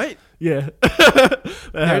morning. What? Yeah. That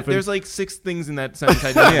happened. There's like 6 things in that sentence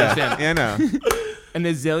I don't understand. Yeah. No. And the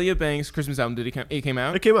Azalea Banks Christmas album, it came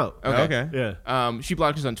out? It came out. Okay. Okay. Yeah. She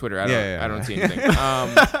blocked us on Twitter. I Yeah, don't yeah. see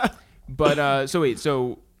anything. But so wait,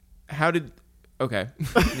 so how did Okay.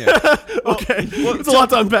 Okay, it's a lot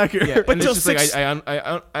to unpack here. Yeah, But and till it's just six-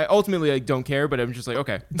 I ultimately don't care, but I'm just like,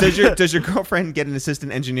 okay. Does your girlfriend get an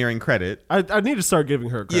assistant engineering credit? I need to start giving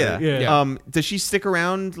her credit. Yeah. Does she stick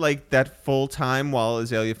around like that full time while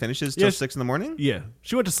Azalea finishes till 6 in the morning? Yeah.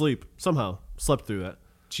 She went to sleep somehow. Slept through that.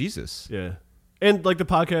 Jesus. Yeah. And like the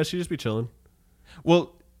podcast, she just be chilling.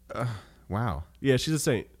 Well, wow. Yeah, she's a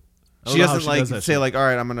saint. I don't She know how doesn't like does that say shit. like, all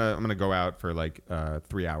right, I'm gonna go out for like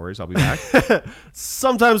 3 hours. I'll be back.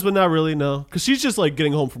 Sometimes, but not really. No, because she's just like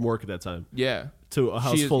getting home from work at that time Yeah. to a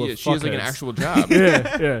house full of she has like an fuckheads. actual job.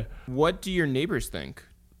 Yeah. What do your neighbors think?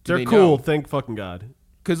 Do They're they cool. know? Thank fucking God.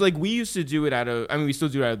 Because like we used to do it out of, I mean, we still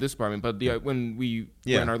do it out of this apartment, but when we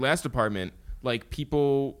were in our last apartment, like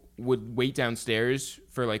people would wait downstairs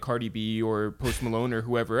for like Cardi B or Post Malone or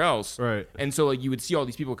whoever else, Right. And so like you would see all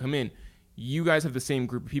these people come in. You guys have the same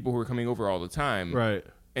group of people who are coming over all the time, Right.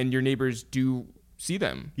 And your neighbors do see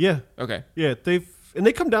them. Yeah. Okay. Yeah.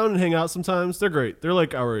 They come down and hang out sometimes. They're great. They're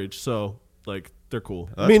like our age, so like they're cool.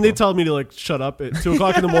 Oh, I mean, they cool. tell me to like shut up at 2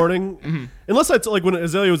 o'clock in the morning. Unless like when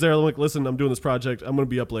Azalea was there, I'm like, listen, I'm doing this project. I'm gonna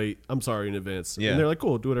be up late. I'm sorry in advance. Yeah. And they're like,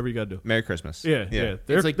 cool, do whatever you gotta do. Merry Christmas. Yeah. They're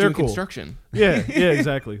It's like they're doing cool. construction. Yeah,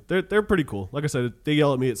 exactly. They're pretty cool. Like I said, they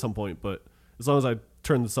yell at me at some point, but as long as I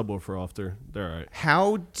turn the subwoofer off, they're all right.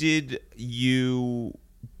 How did you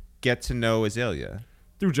get to know Azalea?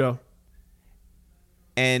 Through Joe.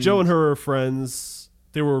 And Joe and her are friends.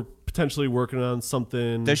 They were potentially working on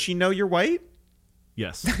something. does she know you're white?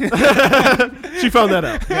 Yes. She found that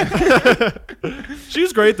out. She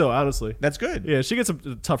was great though, honestly. That's good. Yeah, she gets a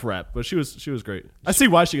tough rap, but she was great. I see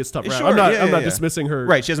why she gets tough rap. Sure, I'm not yeah, yeah. dismissing her.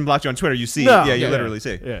 Right. She hasn't blocked you on Twitter. You see. No. Yeah, you Yeah. literally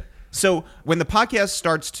see. Yeah. So when the podcast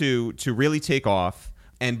starts to really take off,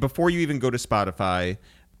 and before you even go to Spotify,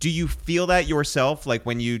 do you feel that yourself? Like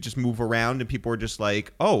when you just move around and people are just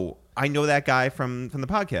like, "Oh, I know that guy from the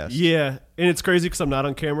podcast." Yeah, and it's crazy because I'm not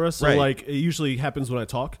on camera, so Right. like it usually happens when I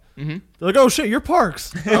talk. Mm-hmm. They're like, "Oh shit, you're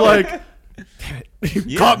Parks!" I'm like, "Damn it, you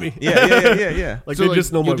Yeah. caught me." Yeah. Like So they like,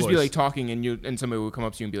 just know my you'll just voice. be like talking, and somebody will come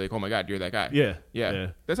up to you and be like, "Oh my God, you're that guy." Yeah.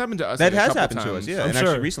 That's happened to us. That like, a has couple happened to times. us, yeah, I'm and sure.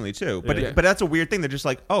 actually recently too. But Yeah. but that's a weird thing. They're just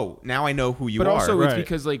like, oh, now I know who you But are. also, it's Right.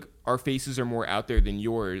 because like our faces are more out there than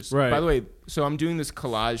yours. Right. By the way, so I'm doing this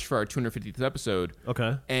collage for our 250th episode,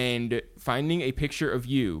 Okay, and finding a picture of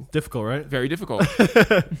you difficult, right? very difficult.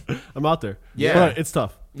 I'm out there. Yeah. but it's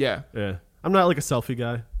tough. Yeah. Yeah, I'm not like a selfie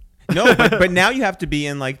guy. No, but now you have to be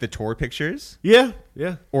in like the tour pictures Yeah.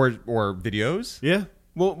 or videos. Yeah.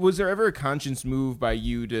 Well, was there ever a conscious move by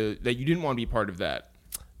you that you didn't want to be part of that?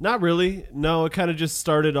 Not really. No, it kind of just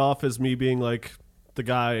started off as me being like the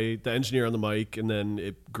guy, the engineer on the mic, and then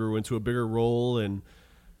it grew into a bigger role. And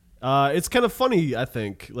it's kind of funny, I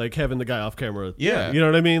think, like having the guy off camera. Yeah. You know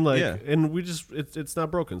what I mean? Like, Yeah. and we just, it's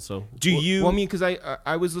not broken. So Do you? Well, I mean, because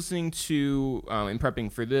I was listening to in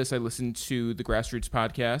prepping for this, I listened to the Grassroots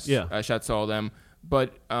podcast. Yeah. Shouts to all them.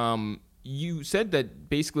 But you said that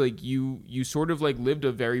basically like, you sort of like lived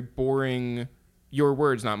a very boring, your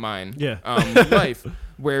words, not mine. Yeah. Life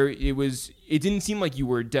where it didn't seem like you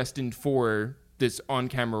were destined for this on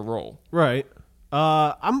camera role. right.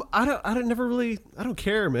 I don't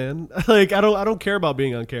care, man. Like, I don't care about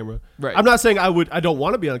being on camera. Right. I'm not saying I don't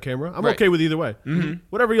want to be on camera. I'm Right. okay with either way. Mm-hmm.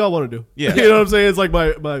 Whatever y'all want to do. Yeah. You know what I'm saying? It's like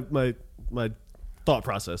my thought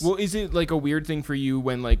process. Well, is it like a weird thing for you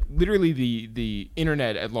when like literally the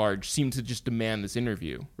internet at large seemed to just demand this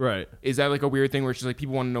interview? Right. Is that like a weird thing where it's just like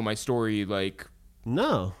people want to know my story? Like,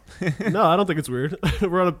 No, I don't think it's weird.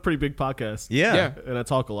 We're on a pretty big podcast. Yeah. Yeah. And I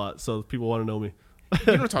talk a lot, so people want to know me.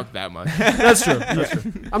 you don't talk that much. That's true.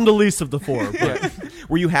 I'm the least of the four. But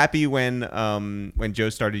Were you happy when Joe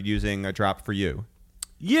started using a drop for you?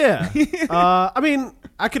 yeah. I mean,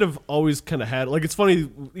 I could have always kind of had like it's funny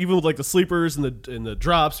even with like the sleepers and the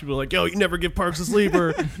drops. People are like, "Yo, you never give Parks a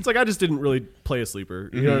sleeper." It's like I just didn't really play a sleeper.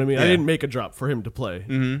 You know what I mean? I Yeah. didn't make a drop for him to play.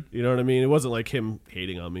 You know what I mean? It wasn't like him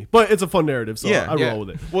hating on me, but it's a fun narrative, so Yeah. I Yeah. roll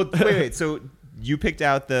with it. Well, wait. So you picked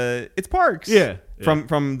out it's Parks. Yeah.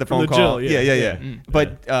 From the phone the call. Jill, yeah. Yeah.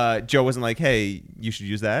 But Joe wasn't like, hey, you should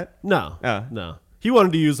use that. No, Oh. no. He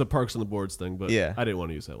wanted to use the Parks on the Boards thing, but Yeah. I didn't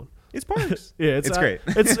want to use that one. It's Parks. Yeah, it's great.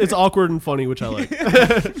 It's awkward and funny, which I like.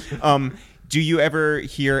 Do you ever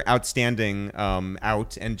hear outstanding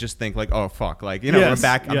out and just think like, oh fuck, like I'm Yes,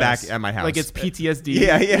 back yes. at my house. Like it's PTSD.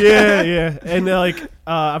 yeah. yeah. And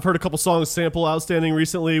I've heard a couple songs sample outstanding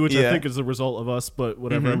recently, which I Yeah. think is a result of us. But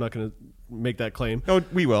whatever, I'm not going to make that claim. Oh,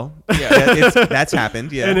 we will. Yeah. That's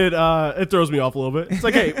happened. Yeah. And it throws me off a little bit. It's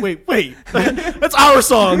like, hey, wait, that's our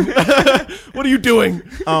song. What are you doing?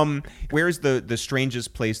 Where's the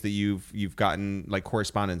strangest place that you've gotten like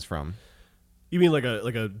correspondence from? You mean like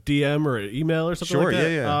a DM or an email or something Sure, like that?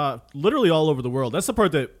 yeah. Literally all over the world. That's the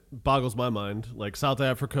part that boggles my mind. Like South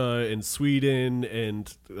Africa and Sweden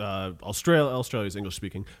and Australia's English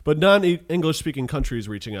speaking, but non-English speaking countries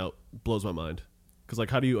reaching out blows my mind. Because like,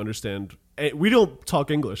 how do you understand? We don't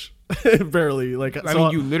talk English, barely. Like, I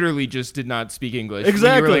mean, you literally just did not speak English.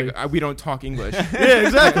 Exactly. You were like, we don't talk English.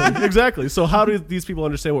 Yeah, exactly. So how do these people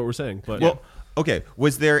understand what we're saying? But Well, okay.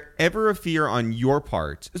 Was there ever a fear on your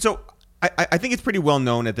part? So I think it's pretty well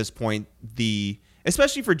known at this point,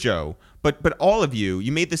 especially for Joe, but all of you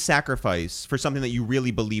made the sacrifice for something that you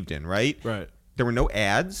really believed in, right? Right. There were no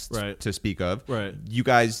ads Right. to speak of. Right. You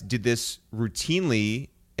guys did this routinely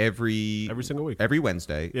every single week, every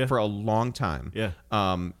Wednesday Yeah. for a long time. Yeah.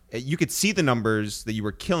 You could see the numbers that you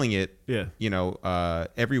were killing it. Yeah.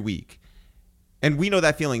 Every week, and we know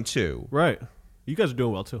that feeling too. Right. You guys are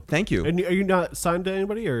doing well too. Thank you. And are you not signed to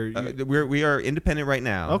anybody or? We are independent right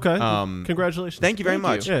now. Okay. Congratulations. Thank you very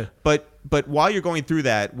much. Yeah. But while you're going through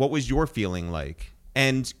that, what was your feeling like?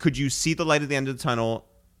 And could you see the light at the end of the tunnel,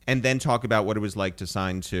 and then talk about what it was like to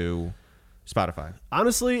sign to Spotify?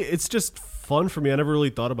 Honestly, it's just fun for me. I never really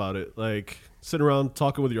thought about it. Like sitting around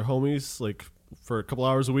talking with your homies, like for a couple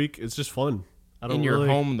hours a week, it's just fun. I don't In your really,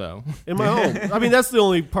 home, though. In my home. I mean, that's the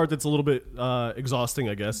only part that's a little bit exhausting,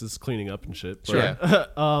 I guess, is cleaning up and shit. But,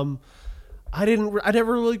 Sure. I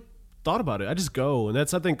never really thought about it. I just go, and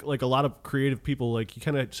that's, I think, like a lot of creative people, like you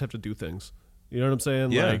kind of just have to do things. You know what I'm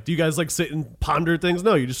saying? Yeah. Like, do you guys like sit and ponder things?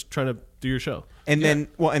 No, you're just trying to do your show. And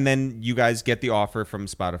then you guys get the offer from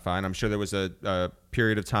Spotify, and I'm sure there was a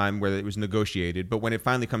period of time where it was negotiated. But when it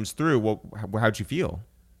finally comes through, how'd you feel?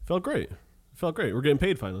 Felt great. We're getting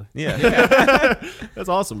paid finally. Yeah. That's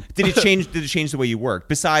awesome. Did it change the way you worked?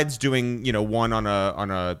 Besides doing one on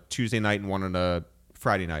a Tuesday night and one on a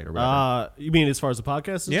Friday night or whatever. You mean as far as the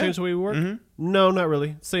podcast has changed the way we work? Mm-hmm. No, not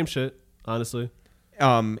really. Same shit, honestly.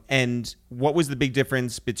 And what was the big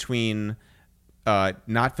difference between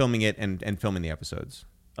not filming it and filming the episodes?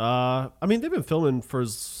 I mean, they've been filming for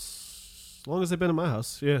as long as they've been in my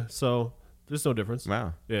house. Yeah, so there's no difference.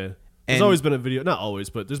 Wow. Yeah. There's always been a video, not always,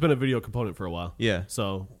 but there's been a video component for a while. Yeah.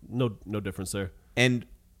 So no difference there. And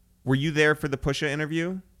were you there for the Pusha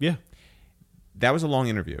interview? Yeah. That was a long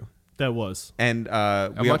interview. That was. And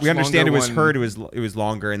we much understand it was longer heard. It was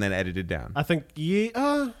longer and then edited down. I think,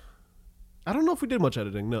 I don't know if we did much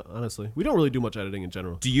editing. No, honestly. We don't really do much editing in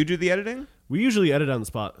general. Do you do the editing? We usually edit on the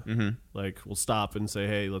spot. Mm-hmm. Like, we'll stop and say,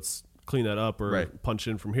 hey, let's clean that up or punch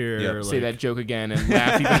in from here. Yeah. Or Say like, that joke again and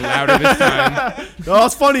laugh even louder this time. Oh,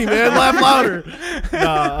 it's funny, man. Laugh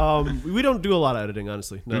louder. We don't do a lot of editing,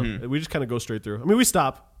 honestly. No, we just kind of go straight through. I mean, we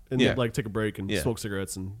stop and like take a break and smoke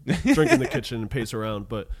cigarettes and drink in the kitchen and pace around,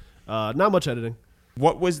 but not much editing.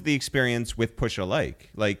 What was the experience with Pusha like?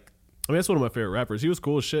 Like, I mean, that's one of my favorite rappers. He was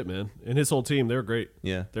cool as shit, man. And his whole team, they were great.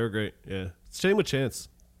 Yeah. They were great. Yeah. Same with Chance.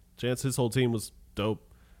 Chance, his whole team was dope.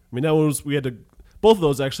 I mean, that was, we had to, both of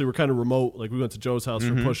those actually were kind of remote. Like, we went to Joe's house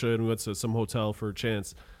for Pusha and we went to some hotel for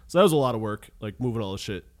Chance. So that was a lot of work, like moving all the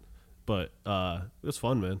shit. But it was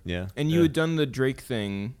fun, man. yeah. And you had done the Drake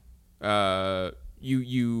thing.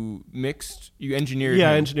 You mixed, you engineered. Yeah,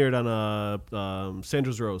 I him. engineered on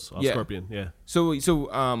Sandra's Rose off Scorpion. Yeah. So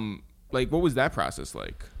like, what was that process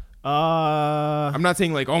like? I'm I'm not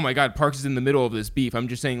saying like, oh my God, Parks is in the middle of this beef. I'm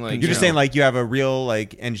just saying like, You're just saying like you have a real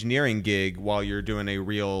like engineering gig while you're doing a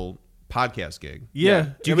real podcast gig. Yeah.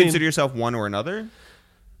 Do you consider yourself one or another?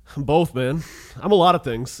 both, man? I'm a lot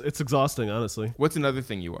lot. It's exhausting, honestly. What's another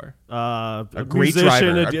thing you are? A great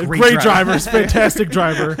musician, driver. a great driver, fantastic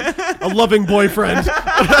driver, a loving boyfriend,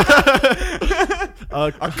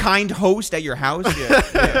 A kind host at your house.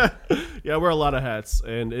 Yeah, I wear a lot of hats,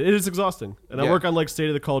 and it is exhausting. And I Yeah. work on like state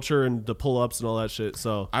of the culture and the pull-ups and all that shit.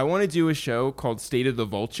 So I want to do a show called State of the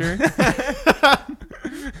Vulture.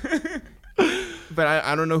 But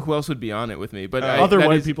I don't know who else would be on it with me. But other that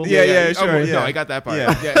white is- people. Yeah, sure, Oh, well, yeah. No, I got that part.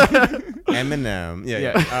 Yeah. Yeah. Eminem.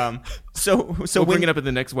 Yeah. So We'll bring it up at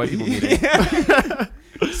the next white people meeting.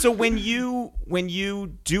 So when you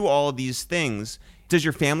do all of these things, does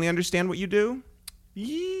your family understand what you do?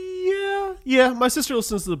 Yeah. My sister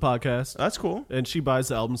listens to the podcast, That's cool. and she buys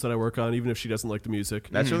the albums that I work on, even if she doesn't like the music.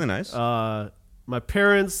 That's really nice. My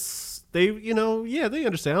parents, they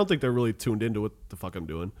understand. I don't think they're really tuned into what the fuck I'm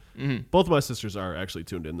doing. Both of my sisters are actually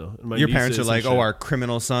tuned in though. And my Your parents are nieces like, and "Oh, shit. our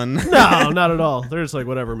criminal son." No, not at all. They're just like,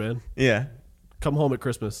 whatever, man. Yeah. Come home at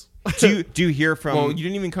Christmas. Do you hear from? Well, you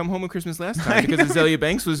didn't even come home at Christmas last time because Azalea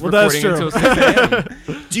Banks was that's recording true. until 6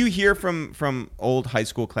 a.m. Do you hear from old high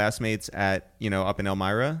school classmates at up in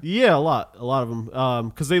Elmira? Yeah, a lot of them,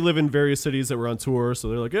 because they live in various cities that were on tour. So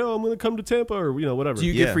they're like, "Oh, I'm gonna come to Tampa," or whatever. Do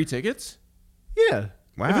you Yeah. get free tickets? Yeah.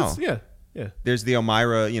 Wow. If it's- yeah. Yeah. There's the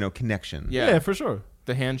Elmira, connection. Yeah. For sure.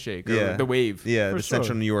 The handshake or the wave. Yeah, For the sure.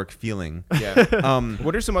 Central New York feeling. Yeah.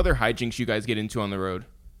 What are some other hijinks you guys get into on the road?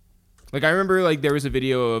 Like I remember, like there was a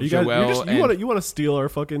video of Joel. You want to steal our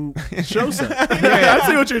fucking show set? I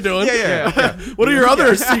see what you're doing. Yeah. What are your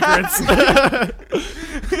other secrets?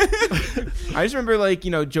 I just remember, like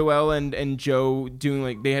Joel and Joe doing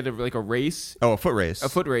like they had a race, Oh, a foot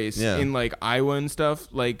race. yeah. In like Iowa and stuff.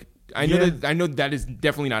 Like I know that is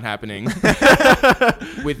definitely not happening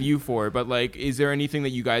with you four. But like, is there anything that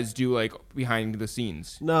you guys do like behind the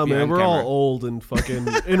scenes? No, man, behind we're camera? all old and fucking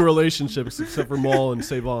in relationships except for Maul and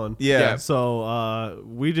Savon. Yeah. So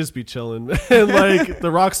we just be chilling, and like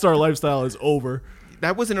the rock star lifestyle is over.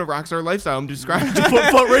 That wasn't a rock star lifestyle I'm describing.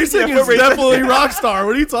 Foot racing is definitely rock star.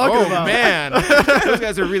 What are you talking about? Oh man, those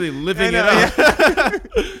guys are really living it up.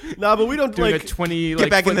 Nah, but we don't Doing like a 20 Get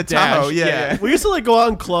back in foot the dash. Tahoe. Yeah. We used to like go out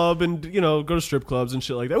and club and go to strip clubs and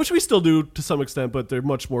shit like that, which we still do to some extent, but they're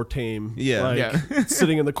much more tame. Yeah. like, Yeah.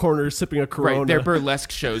 sitting in the corner sipping a Corona. Right, they're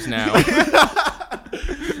burlesque shows now.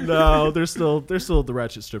 No, they're still the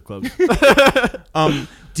ratchet strip clubs.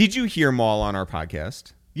 Did you hear Maul on our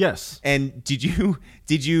podcast? Yes. And did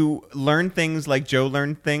you learn things like Joe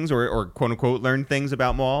learned things or quote unquote learned things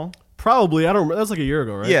about Maul? Probably. I don't remember. That was like a year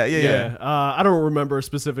ago, right? Yeah. I don't remember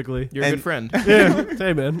specifically. You're a And- good friend. Yeah.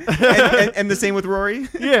 Hey, man. and the same with Rory?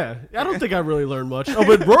 Yeah. I don't think I really learned much. Oh,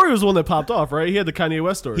 but Rory was the one that popped off, right? He had the Kanye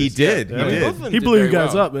West stories. He did. Yeah. He did. Both of them He did blew you very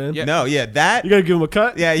guys well. up, man. Yeah. No, yeah, that. You got to give him a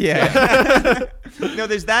cut? Yeah. No,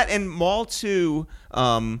 there's that, and Maul too.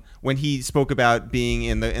 When he spoke about being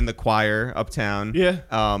in the choir uptown,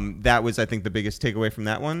 that was, I think, the biggest takeaway from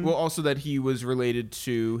that one. Well, also that he was related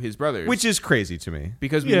to his brothers, Which is crazy to me.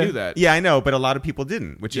 because we Yeah. knew that. Yeah, I know, but a lot of people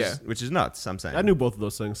didn't, which Yeah. is nuts. I'm saying. I knew both of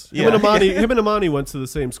those things. Yeah. Him and Amani went to the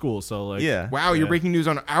same school, so like. Yeah. Wow, you're breaking news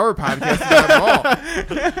on our podcast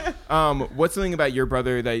about Maul. What's something about your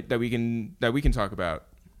brother that we can talk about?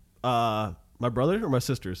 My brother or my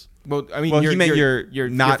sisters? Well, I mean, Well, your, he meant your, your your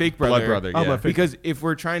not fake blood brother. Oh, Yeah. my fake- Because if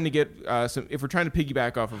we're trying to get if we're trying to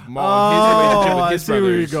piggyback off of Maul and his relationship with I his see where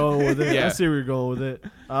you're brothers, going with it. Yeah. I see where you're going with it.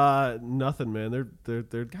 Nothing, man.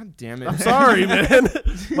 They're. God damn it! I'm sorry, man.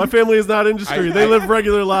 My family is not industry. They live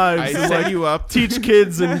regular lives. I and, set like, you up. teach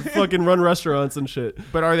kids and fucking run restaurants and shit.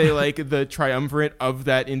 But are they like the triumvirate of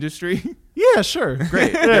that industry? Yeah, sure.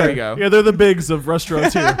 Great. Yeah. There we go. Yeah, they're the bigs of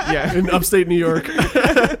restaurants here Yeah. in upstate New York.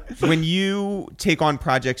 When you take on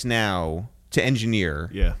projects now to engineer,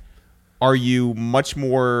 Yeah. are you much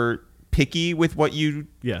more picky with what you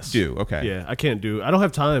Yes. do? Okay. Yeah, I don't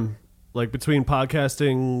have time. Like between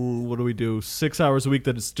podcasting, what do we do? 6 hours a week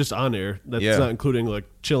that it's just on air. That's Yeah. not including like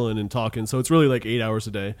chilling and talking. So it's really like 8 hours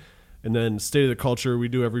a day. And then State of the Culture we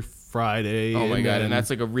do every Friday. Oh my god! then- And that's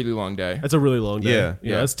like a really long day. that's a really long day. Yeah.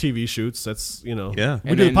 Yeah, that's TV shoots. That's Yeah. We And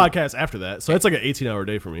do the then- podcast after that, so it's like an 18-hour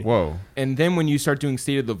day for me. Whoa. And then when you start doing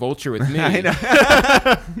State of the Vulture with me, I know.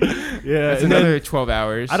 Yeah, that's and another then 12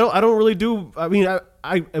 hours. I don't really do. I mean,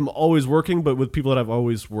 I am always working, but with people that I've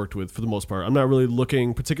always worked with for the most part. I'm not really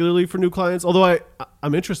looking particularly for new clients, although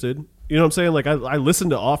I'm interested. You know what I'm saying? Like I listen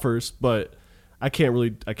to offers, but I can't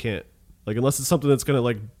like unless it's something that's gonna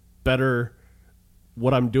like better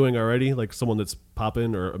what I'm doing already, like someone that's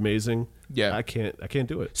popping or amazing. Yeah. I can't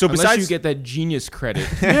do it. So Unless besides you get that genius credit.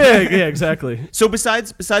 yeah, exactly. so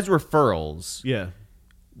besides referrals, Yeah.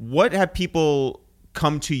 what have people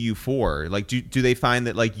come to you for? Like do they find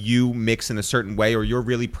that like you mix in a certain way or you're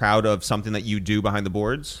really proud of something that you do behind the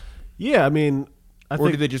boards? Yeah, I mean, I Or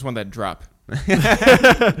think do they just want that drop? I'm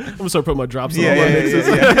gonna start putting my drops on all my mixes.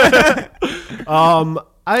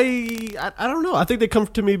 I don't know. I think they come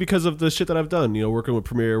to me because of the shit that I've done. You know, working with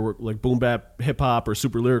Premiere, like boom bap hip hop or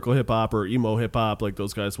super lyrical hip hop or emo hip hop. Like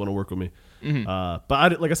those guys want to work with me.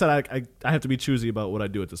 But like I said, I have to be choosy about what I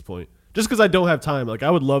do at this point. Just because I don't have time. Like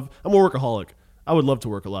I'm a workaholic. I would love to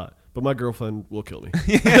work a lot, but my girlfriend will kill me.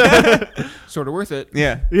 Sort of worth it.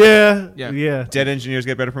 Yeah. Yeah. Dead engineers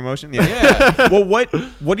get better promotion. Yeah. Yeah. Well,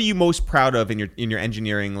 what are you most proud of in your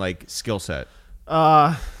engineering like skill set?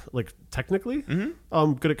 Like technically,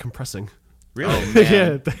 I'm good at compressing. Really? Oh,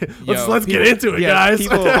 man. Yeah, let's get people- into it, yeah, guys.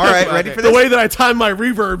 people- All right, ready for the this? way that I time my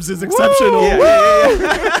reverbs is exceptional.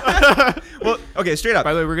 Yeah. Well, okay, straight up.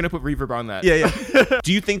 By the way, we're going to put reverb on that. Yeah.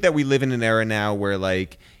 Do you think that we live in an era now where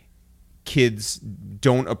like kids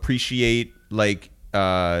don't appreciate like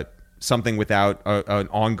something without an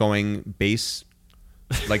ongoing bass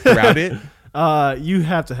like throughout it? You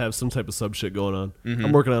have to have some type of sub shit going on.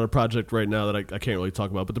 I'm working on a project right now that I can't really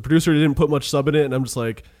talk about, but the producer didn't put much sub in it, and I'm just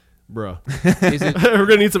like, bruh, Is it we're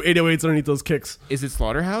gonna need some 808s underneath those kicks.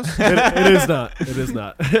 Slaughterhouse? It is not. It is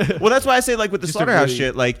not. Well, that's why I say like with the Just a Slaughterhouse really-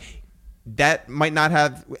 shit, like that might not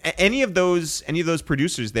have any of those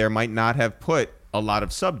producers there might not have put a lot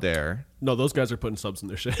of sub there. No, those guys are putting subs in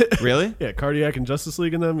their shit. Really? Yeah, Cardiac and Justice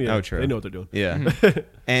League in them. Yeah, Oh, true. They know what they're doing. Yeah.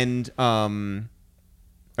 And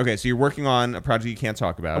okay, so you're working on a project you can't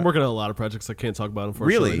talk about. I'm working on a lot of projects I can't talk about,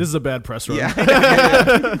 unfortunately. Really? This is a bad press run.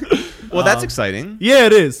 Yeah. Well, that's exciting. Yeah,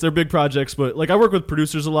 it is. They're big projects, but like I work with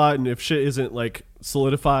producers a lot, and if shit isn't like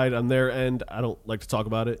solidified on their end, I don't like to talk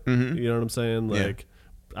about it. Mm-hmm. You know what I'm saying? Like,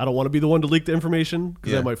 I don't want to be the one to leak the information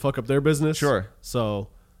because that might fuck up their business. Sure. So,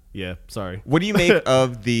 yeah, sorry. What do you make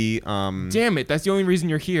of the Damn it! That's the only reason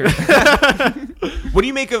you're here. What do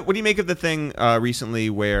you make of the thing recently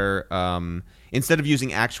where instead of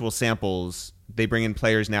using actual samples, they bring in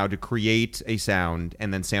players now to create a sound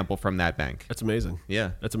and then sample from that bank? That's amazing.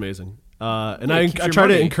 Yeah. That's amazing. And Yeah, I keeps your try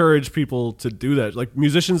to money. encourage people to do that. Like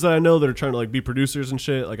musicians that I know that are trying to like be producers and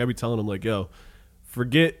shit. Like I be telling them like, yo,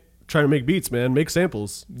 forget trying to make beats, man. Make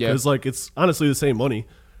samples. Yeah. Because like it's honestly the same money,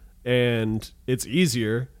 and it's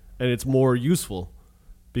easier and it's more useful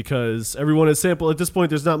because everyone is sample. At this point,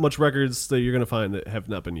 there's not much records that you're gonna find that have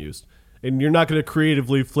not been used, and you're not gonna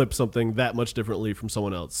creatively flip something that much differently from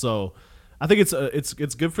someone else. So. I think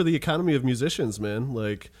it's good for the economy of musicians, man.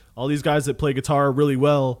 Like all these guys that play guitar really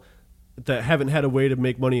well that haven't had a way to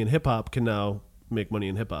make money in hip hop can now make money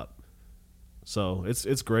in hip hop. So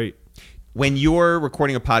it's great. When you're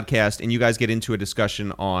recording a podcast and you guys get into a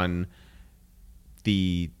discussion on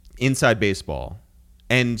the inside baseball,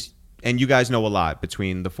 and you guys know a lot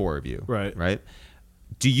between the four of you, Right.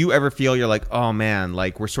 Do you ever feel you're like, oh man,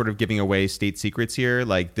 like we're sort of giving away state secrets here?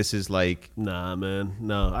 Like this is like, Nah, man.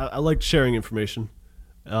 No, I like sharing information,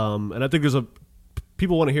 and I think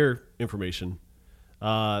people want to hear information.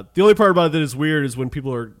 The only part about it that is weird is when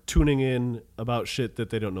people are tuning in about shit that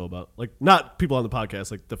they don't know about. Like not people on the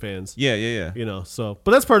podcast, like the fans. yeah. You know,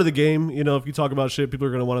 but that's part of the game. You know, if you talk about shit, people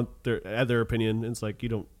are gonna want to add their opinion. It's like you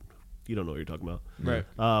don't know what you're talking about. Right.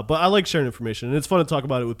 But I like sharing information, and it's fun to talk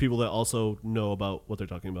about it with people that also know about what they're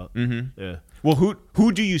talking about. Mm-hmm. Yeah. Well,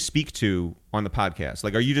 who do you speak to on the podcast?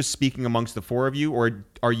 Like, are you just speaking amongst the four of you, or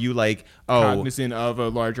are you like, Cognizant of a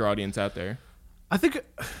larger audience out there. I think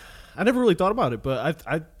I never really thought about it, but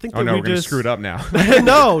I think that oh no, we we're gonna just screw it up now.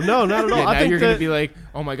 no, not at all. Yeah, I now think you're gonna that, be like,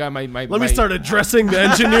 oh my god, my let me start addressing the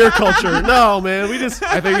engineer culture. No, man, we just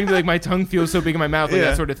I thought you were gonna be like, my tongue feels so big in my mouth, like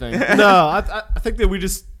that sort of thing. no. I think that we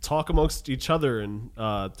just talk amongst each other, and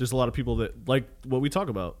there's a lot of people that like what we talk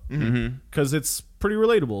about because it's pretty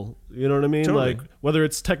relatable. You know what I mean? Totally. Like whether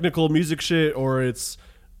it's technical music shit or it's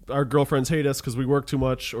our girlfriends hate us because we work too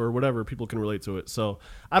much or whatever, people can relate to it. So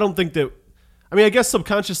I don't think that. I mean, I guess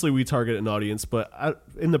subconsciously we target an audience, but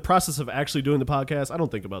in the process of actually doing the podcast, I don't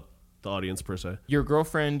think about the audience per se. Your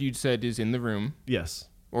girlfriend, you said, is in the room, Yes.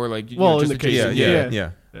 or like, Well, just in the case, adjacent.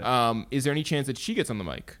 Yeah. Is there any chance that she gets on the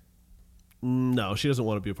mic? No, she doesn't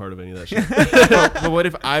want to be a part of any of that shit. But what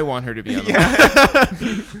if I want her to be on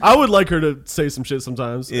the mic? I would like her to say some shit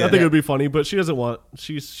sometimes. Yeah. I think it would be funny, but she doesn't want.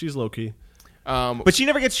 She's low key. But she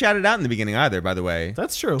never gets shouted out in the beginning either, by the way.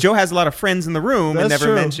 That's true. Joe has a lot of friends in the room and That's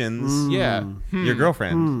never true. mentions Yeah. your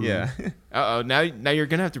girlfriend. Yeah. Uh-oh, now you're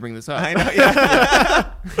gonna have to bring this up. I know.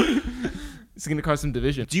 Yeah. It's gonna cause some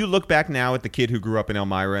division. Do you look back now at the kid who grew up in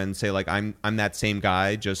Elmira and say like, I'm that same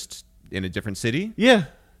guy, just in a different city? Yeah.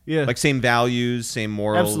 Like same values, same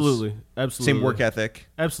morals, Absolutely. same work ethic.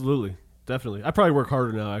 Absolutely. Definitely. I probably work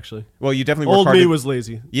harder now. Actually, Well, you definitely work old hard. me was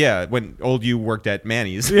lazy. Yeah, when old you worked at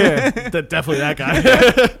Manny's. Yeah, definitely that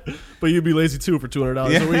guy. But you'd be lazy too for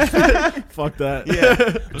 $200 a week. Fuck that.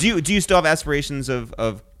 Yeah. Do you still have aspirations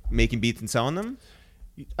of making beats and selling them?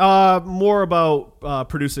 More about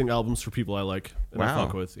producing albums for people I like and I Wow.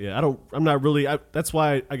 fuck with. Yeah, I'm not really. That's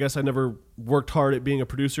why I guess I never worked hard at being a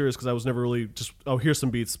producer, is because I was never really just, oh, here's some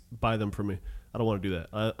beats, buy them for me. I don't want to do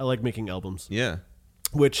that. I like making albums, Yeah.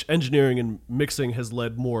 which engineering and mixing has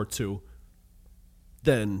led more to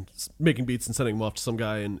than making beats and sending them off to some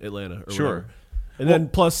guy in Atlanta or Sure. whatever. And then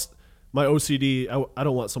plus my OCD, I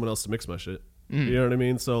don't want someone else to mix my shit. You know what I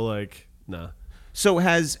mean? So like, nah. So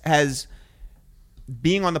has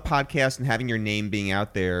being on the podcast and having your name being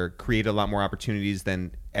out there created a lot more opportunities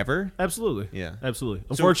than ever? Absolutely. Yeah. Absolutely.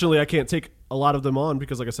 Unfortunately, I can't take a lot of them on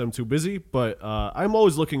because, like I said, I'm too busy. But I'm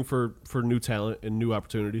always looking for new talent and new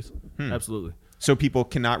opportunities. Absolutely. So people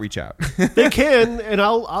cannot reach out. They can, and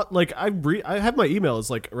I'll like I have my emails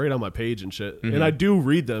like right on my page and shit, and I do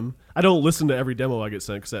read them. I don't listen to every demo I get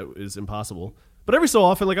sent because that is impossible. But every so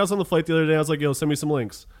often, like I was on the flight the other day, I was like, "Yo, send me some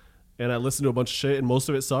links," and I listened to a bunch of shit, and most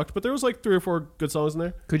of it sucked. But there was like 3 or 4 good songs in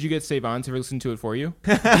there. Could you get Savon to listen to it for you?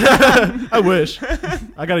 I wish.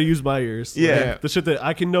 I gotta use my ears. Yeah. Like, the shit that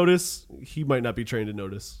I can notice, he might not be trained to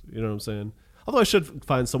notice. You know what I'm saying? Although I should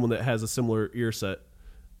find someone that has a similar ear set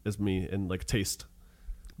as me and like taste.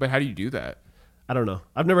 But how do you do that? I don't know.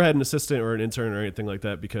 I've never had an assistant or an intern or anything like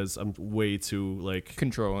that because I'm way too like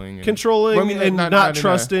Controlling well, I mean, and not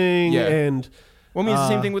trusting yeah. and. Well, I mean, it's the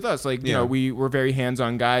same thing with us. Like, you know, we're very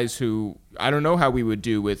hands-on guys who I don't know how we would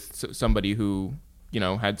do with somebody who, you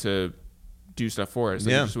know, had to do stuff for us.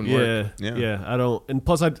 Like, it just wouldn't work. Yeah. I don't. And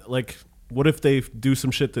plus, I like. What if they do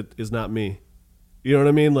some shit that is not me? You know what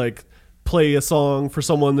I mean? Like, play a song for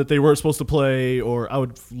someone that they weren't supposed to play, or I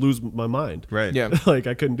would lose my mind. Right. Yeah. Like,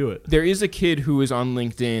 I couldn't do it. There is a kid who is on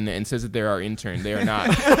LinkedIn and says that they're our intern. They are not.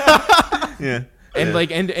 Yeah. And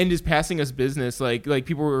like and is passing us business. Like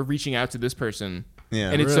people were reaching out to this person.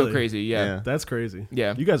 Yeah. And it's so Really? crazy. Yeah. That's crazy.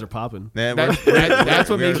 Yeah. You guys are popping. Yeah, That's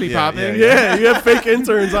what makes me popping. Yeah, you have fake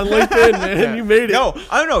interns on LinkedIn, man. Yeah. You made it. No,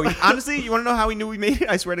 I don't know. Honestly, you want to know how we knew we made it?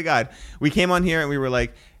 I swear to God. We came on here and we were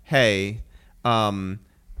like, hey,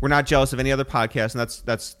 we're not jealous of any other podcast. And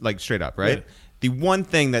that's like straight up, right? Yeah. The one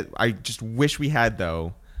thing that I just wish we had,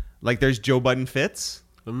 though, like there's Joe Budden Fits.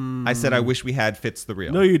 I said I wish we had Fits the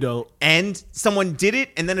Real. No, you don't. And someone did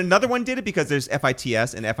it, and then another one did it because there's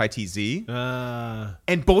FITS and FITZ.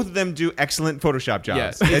 And both of them do excellent Photoshop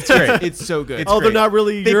jobs. Yeah. It's great. It's so good. It's They're great. not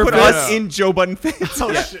really They your put fits? us in Joe Budden Fits.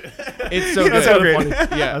 Oh, Yeah. shit. It's so That's good. kind of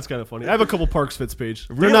funny. Yeah. That's kind of funny. I have a couple Parks Fits page.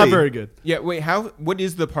 They're Really? not very good. Yeah. Wait. What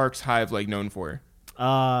is the Parks Hive like known for?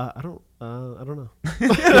 I don't know.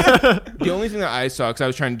 The only thing that I saw, because I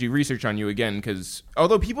was trying to do research on you again, because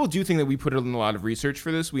although people do think that we put in a lot of research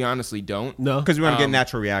for this, we honestly don't. No, Because we want to get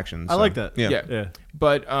natural reactions. I like that. Yeah. Yeah.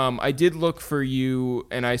 But I did look for you,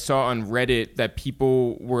 and I saw on Reddit that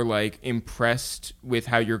people were like impressed with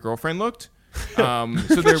how your girlfriend looked. So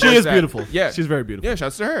there She was is that. beautiful. Yeah, She's very beautiful. Yeah,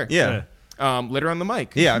 shouts to her. Yeah. Let her on the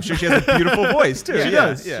mic. Yeah, I'm sure she has a beautiful voice, too. Yeah. She Yeah,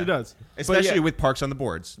 does. yeah. She does. Especially yeah. with Parks on the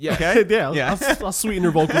boards. Yeah. Okay? Yeah. I'll sweeten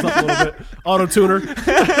her vocals up a little bit.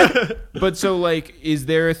 Auto-tuner. But so like, is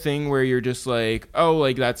there a thing where you're just like, oh,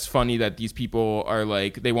 like that's funny that these people are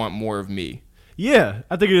like they want more of me? Yeah,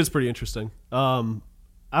 I think it is pretty interesting. I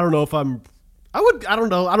don't know if I don't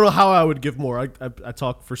know how I would give more. I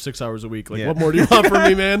talk for 6 hours a week. Like, Yeah. what more do you want from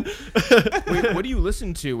me, man? Wait, what do you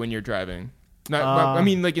listen to when you're driving? Not, I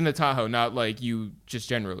mean, like in the Tahoe, not like you just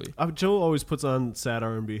generally. Joe always puts on sad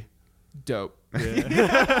R&B. Dope.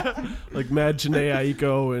 Yeah. Like Mad Janae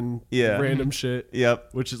Aiko and Yeah. random shit. Yep.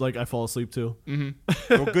 Which is like I fall asleep to.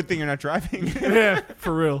 Well, good thing you're not driving. Yeah,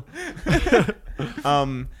 for real.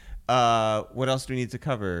 What else do we need to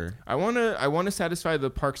cover? I wanna satisfy the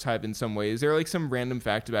Parks Hive in some way. Is there like some random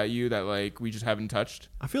fact about you that like we just haven't touched?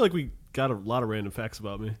 I feel like we got a lot of random facts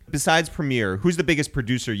about me. Besides Premiere, who's the biggest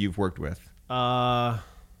producer you've worked with? I've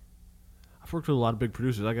worked with a lot of big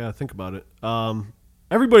producers. I gotta think about it.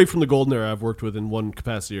 Everybody from the Golden Era I've worked with in one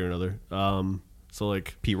capacity or another. So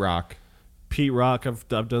like Pete Rock. Pete Rock, I've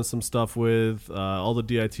done some stuff with. All the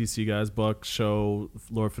DITC guys, Buck, Show,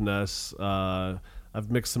 Lord Finesse. I've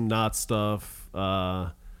mixed some Knot stuff.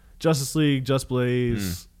 Justice League, Just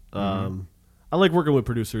Blaze. I like working with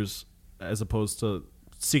producers as opposed to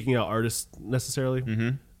seeking out artists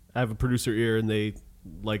necessarily. I have a producer ear and they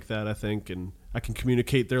like that, I think, and I can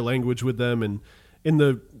communicate their language with them. And in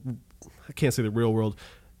the, I can't say the real world,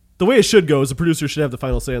 the way it should go is the producer should have the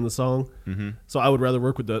final say on the song. So I would rather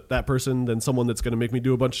work with that person than someone that's going to make me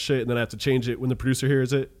do a bunch of shit and then I have to change it when the producer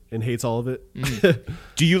hears it and hates all of it.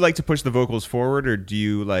 Do you like to push the vocals forward, or do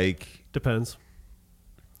you like... Depends.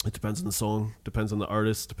 It depends on the song, depends on the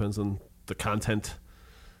artist, depends on the content.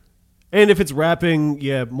 And if it's rapping,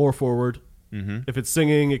 yeah, more forward. If it's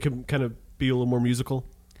singing, it can kind of be a little more musical.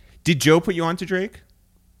 Did Joe put you on to Drake?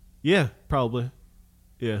 Yeah, probably.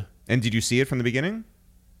 Yeah. And did you see it from the beginning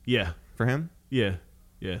Yeah. for him? Yeah.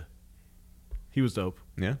 Yeah. He was dope.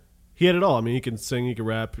 Yeah. He had it all. I mean, he can sing, he can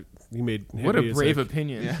rap. He made What a music. brave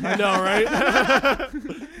opinion. I know, right?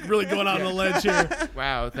 Really going out on a ledge here.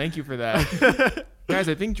 Wow, thank you for that. Guys,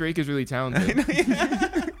 I think Drake is really talented.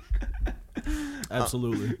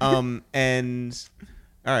 Absolutely. And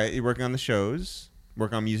all right, you're working on the shows,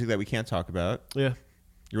 working on music that we can't talk about. Yeah.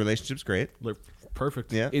 Your relationship's great. Look,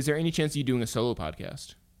 perfect. Yeah. Is there any chance of you doing a solo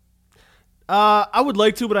podcast? I would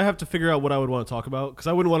like to, but I have to figure out what I would want to talk about because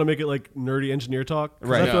I wouldn't want to make it like nerdy engineer talk. 'Cause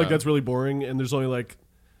Right. I feel like No. that's really boring, and there's only like,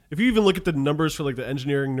 if you even look at the numbers for like the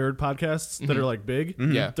engineering nerd podcasts that are like big,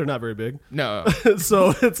 Yeah. they're not very big. No.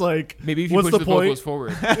 So it's like, Maybe if you what's push the the point? vocals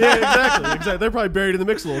forward. Yeah, exactly. They're probably buried in the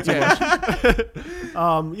mix a little too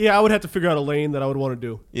much. Yeah, I would have to figure out a lane that I would want to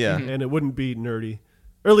do. Yeah. And it wouldn't be nerdy,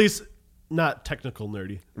 or at least not technical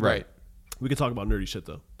nerdy. Right. We could talk about nerdy shit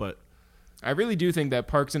though, but I really do think that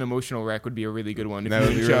Parks and Emotional Wreck would be a really good one if That you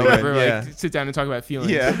would and be Joe really good, ever yeah. like sit down and talk about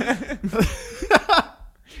feelings. Yeah.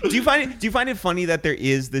 Do you find it funny that there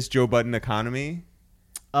is this Joe Budden economy?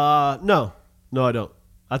 No, I don't.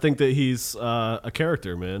 I think that he's a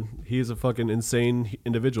character, man. He's a fucking insane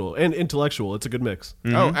individual and intellectual. It's a good mix.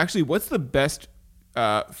 Mm-hmm. Oh, actually, what's the best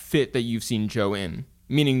fit that you've seen Joe in?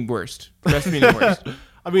 Meaning worst. Best meaning worst.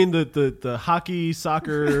 I mean, the hockey,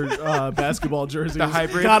 soccer, basketball jersey. The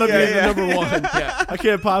hybrid. Gotta be the number one. Yeah. I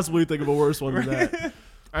can't possibly think of a worse one than that.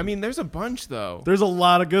 I mean, there's a bunch, though. There's a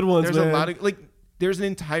lot of good ones, There's man. a lot of, like, there's an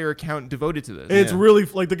entire account devoted to this. And it's really,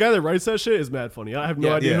 like, the guy that writes that shit is mad funny. I have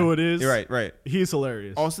no idea who it is. You're right. He's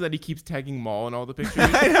hilarious. Also that he keeps tagging Maul in all the pictures.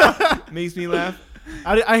 Makes me laugh.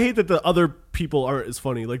 I hate that the other people aren't as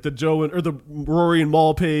funny. Like the Joe or the Rory and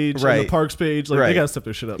Maul page and the Parks page. Like, they gotta step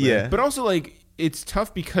their shit up, man. But also, like, it's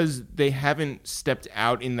tough because they haven't stepped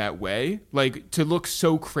out in that way, like, to look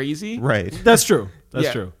so crazy. Right. That's true.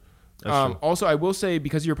 That's true. Also, I will say,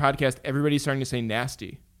 because of your podcast, everybody's starting to say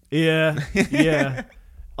nasty. Yeah.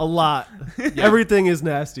 A lot. Yeah. Everything is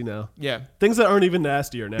nasty now. Yeah. Things that aren't even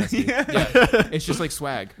nasty are nasty. Yeah. It's just like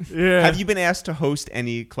swag. Yeah. Have you been asked to host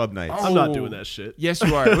any club nights? I'm not doing that shit. Yes,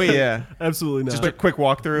 you are. Wait. Yeah. Absolutely not. Just a quick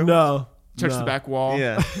walkthrough? No. Touch the back wall.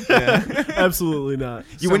 Yeah. Absolutely not.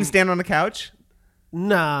 You wouldn't stand on the couch?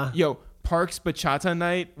 Nah. Yo, Parks Bachata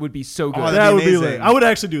night would be so good. Oh, that would be amazing. lit. I would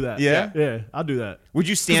actually do that. Yeah? Yeah, I'll do that. Would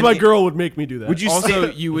you Because stand? my girl would make me do that. Would you Also,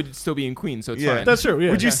 stand? you would still be in Queens, so it's Yeah. fine. That's true.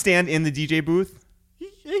 Yeah. Would you stand in the DJ booth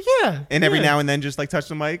Yeah. and every now and then just like touch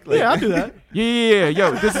the mic? Like, Yeah, I'll do that. Yeah.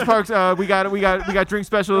 Yo, this is Parks. We got drink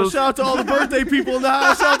specials. Shout out to all the birthday people in the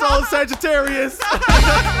house. Shout out to all the Sagittarius.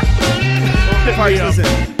 Parks, listen.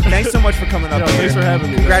 Thanks so much for coming up Yo, here. thanks for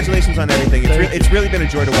having me. Congratulations on everything. It's really been a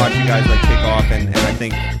joy to watch you guys like kick off, and I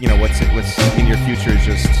think what's in your future is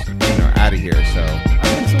just out of here. So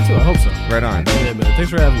I think so too. I hope so. right on. Yeah, man. Thanks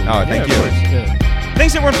for having me. Oh, thank you. Of course. Yeah.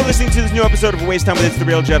 Thanks everyone for listening to this new episode of A Waste Time with It's the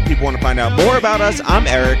Real Jeff. People want to find out more about us. I'm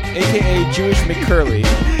Eric, AKA Jewish McCurley,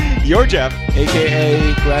 you're Jeff,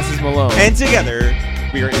 AKA Glasses Malone. and together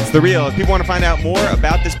we are It's the Real. If people want to find out more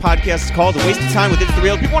about this podcast, it's called A Waste of Time with It's the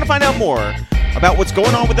Real. If people want to find out more about what's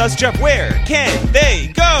going on with us, Jeff, where can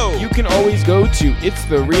they go? You can always go to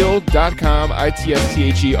itsthereal.com,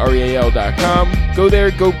 itsthereal.com. Go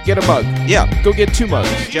there, go get a mug. Yeah. Go get 2 mugs.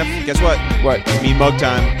 Jeff, guess what? What? It's Mean Mug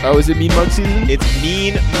time. Oh, is it Mean Mug season? It's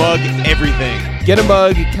Mean Mug everything. Get a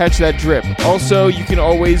mug, catch that drip. Also, you can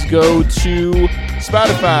always go to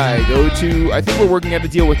Spotify. I think we're working out a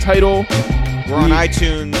deal with Tidal. We're on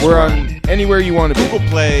iTunes. We're on anywhere you want to be. Google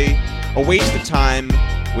Play. A Waste of Time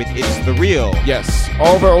with It's the Real. Yes.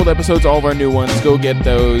 All of our old episodes, all of our new ones. Go get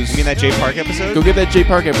those. You mean that Jay Park episode? Go get that Jay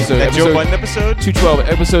Park episode. That Joe Budden episode? 212,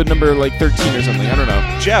 episode number like 13 or something. I don't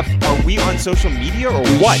know. Jeff, are we on social media or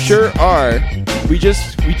We what? sure are. We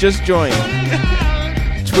just joined.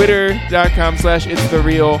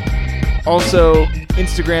 Twitter.com/itsthereal. Also,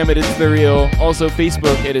 Instagram at It's The Real. Also,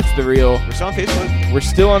 Facebook at It's The Real. We're still on Facebook? We're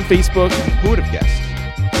still on Facebook. Who would have guessed?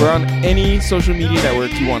 We're on any social media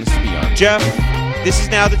network you want us to be on. Jeff, this is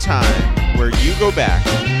now the time where you go back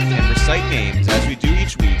and recite names as we do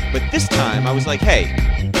each week. But this time, I was like, hey,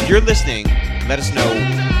 if you're listening, let us know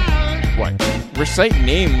what. Recite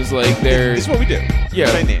names like they're... This is what we do. Yeah.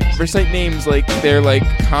 Recite names. Recite names like they're like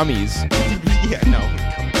commies. Yeah, no.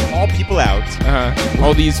 Call people out.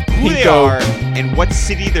 All these Who they pinko... are and what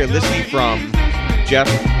city they're listening from. Jeff,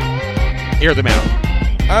 air them out.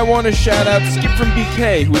 I want to shout out Skip from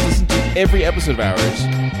BK, who has listened to every episode of ours.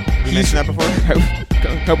 You mentioned that before?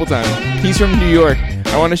 A couple times. He's from New York.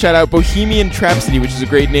 I want to shout out Bohemian Trapsody, which is a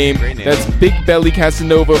great name. Great name. That's Big Belly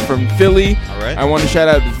Casanova from Philly. All right. I want to shout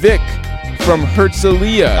out Vic from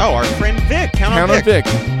Herzliya. Oh, our friend Vic. Count on Vic.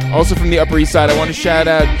 Also from the Upper East Side, I want to shout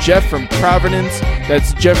out Jeff from Providence.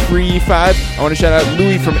 That's Jeffrey5. I want to shout out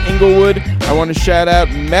Louis from Inglewood. I want to shout out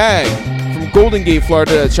Mag from Golden Gate,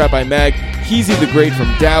 Florida. That's shot by Mag. Heezy the Great from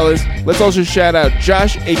Dallas. Let's also shout out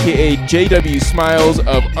Josh, a.k.a. JW Smiles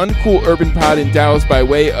of Uncool Urban Pod in Dallas by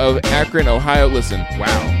way of Akron, Ohio. Listen,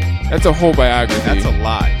 Wow. that's a whole biography. That's a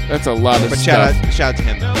lot. That's a lot of But stuff. shout out to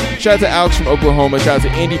him, though. Shout out to Alex from Oklahoma. Shout out to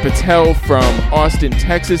Andy Patel from Austin,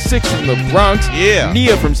 Texas. 6 from the Bronx. Yeah.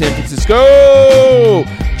 Nia from San Francisco.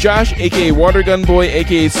 Josh, a.k.a. Watergun Boy,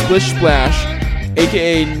 a.k.a. Splish Splash,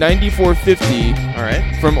 a.k.a. 9450 All right.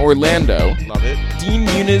 from Orlando. Love it. Dean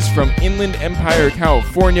Muniz from Inland Empire,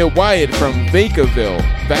 California. Wyatt from Vacaville.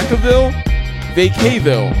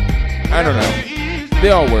 Vacaville? I don't know.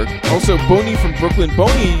 They all work. Also, Boney from Brooklyn.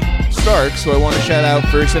 Boney Starks, who I want to shout out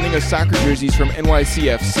for sending us soccer jerseys from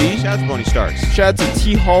NYCFC. Shout out to Boney Starks. Shout out to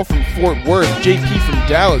T. Hall from Fort Worth. JP from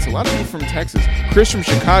Dallas. A lot of people from Texas. Chris from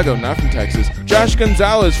Chicago, not from Texas. Josh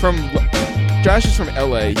Gonzalez from... Josh is from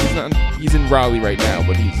LA. He's in Raleigh right now,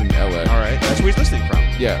 but he's in LA. All right. That's where he's listening from.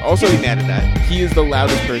 Yeah. Also, Can't be mad at that. he is the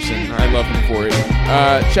loudest person. I love him for it.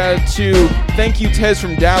 Shout out to thank you Tez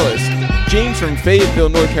from Dallas, James from Fayetteville,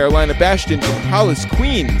 North Carolina, Bastion from Hollis,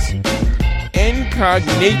 Queens,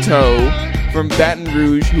 Incognito from Baton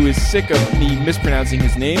Rouge, who is sick of me mispronouncing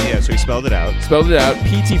his name. Yeah, so he spelled it out.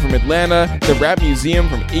 PT from Atlanta, the Rap Museum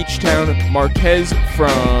from H-Town, Marquez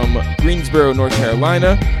from Greensboro, North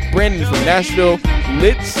Carolina, Brandon from Nashville,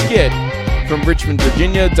 Lit Skit from Richmond,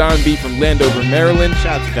 Virginia, Don B from Landover, Maryland.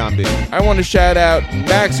 Shout out to Don B. I want to shout out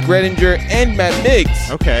Max Gredinger and Matt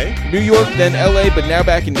Miggs. Okay. New York, then LA, but now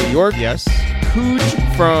back in New York. Yes. Cooch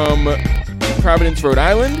from Providence, Rhode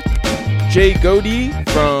Island. Jay Godey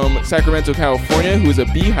from Sacramento, California, who is a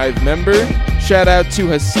Beehive member. Shout out to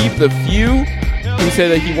Hasib the Few, who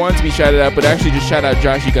said that he wanted to be shouted out, but actually just shout out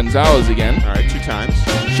Joshy Gonzalez again. All right, 2 times.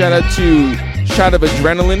 Shout out to Shot of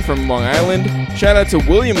Adrenaline from Long Island. Shout out to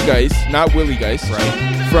William Geist, not Willie Geist,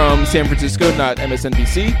 Right. from San Francisco, not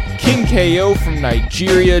MSNBC. King KO from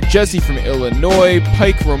Nigeria. Jesse from Illinois.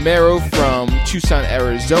 Pike Romero from Tucson,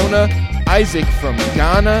 Arizona. Isaac from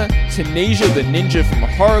Ghana. Tanasia the Ninja from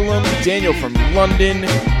Harlem. Daniel from London.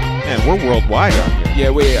 Man, we're worldwide on here. Yeah,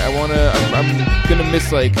 wait, I'm gonna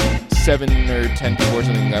miss like 7 or 10 people or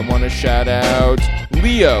something. I want to shout out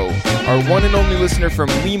Leo, our one and only listener from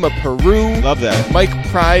Lima, Peru. Love that. Mike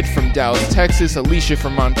Pride from Dallas, Texas. Alicia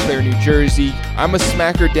from Montclair, New Jersey. I'm a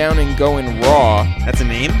smacker down and going raw. That's a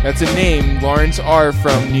name? That's a name. Lawrence R.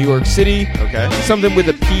 from New York City. Okay. Something with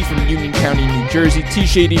a P from Union County, New Jersey. T.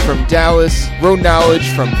 Shady from Dallas. Road Knowledge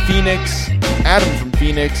from Phoenix. Adam from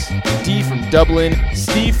Phoenix. D from Dublin.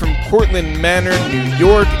 Steve from Cortland Manor, New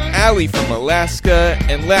York. Allie from Alaska.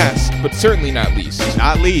 And last, but certainly not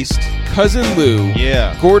least, Cousin Lou.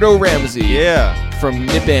 Yeah. Gordo Ramsey. Yeah. From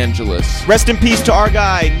Nip Angeles. Rest in peace to our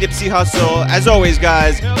guy, Nipsey Hussle. As always,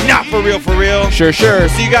 guys, not for real, for real. Sure.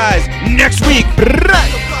 See you guys next week.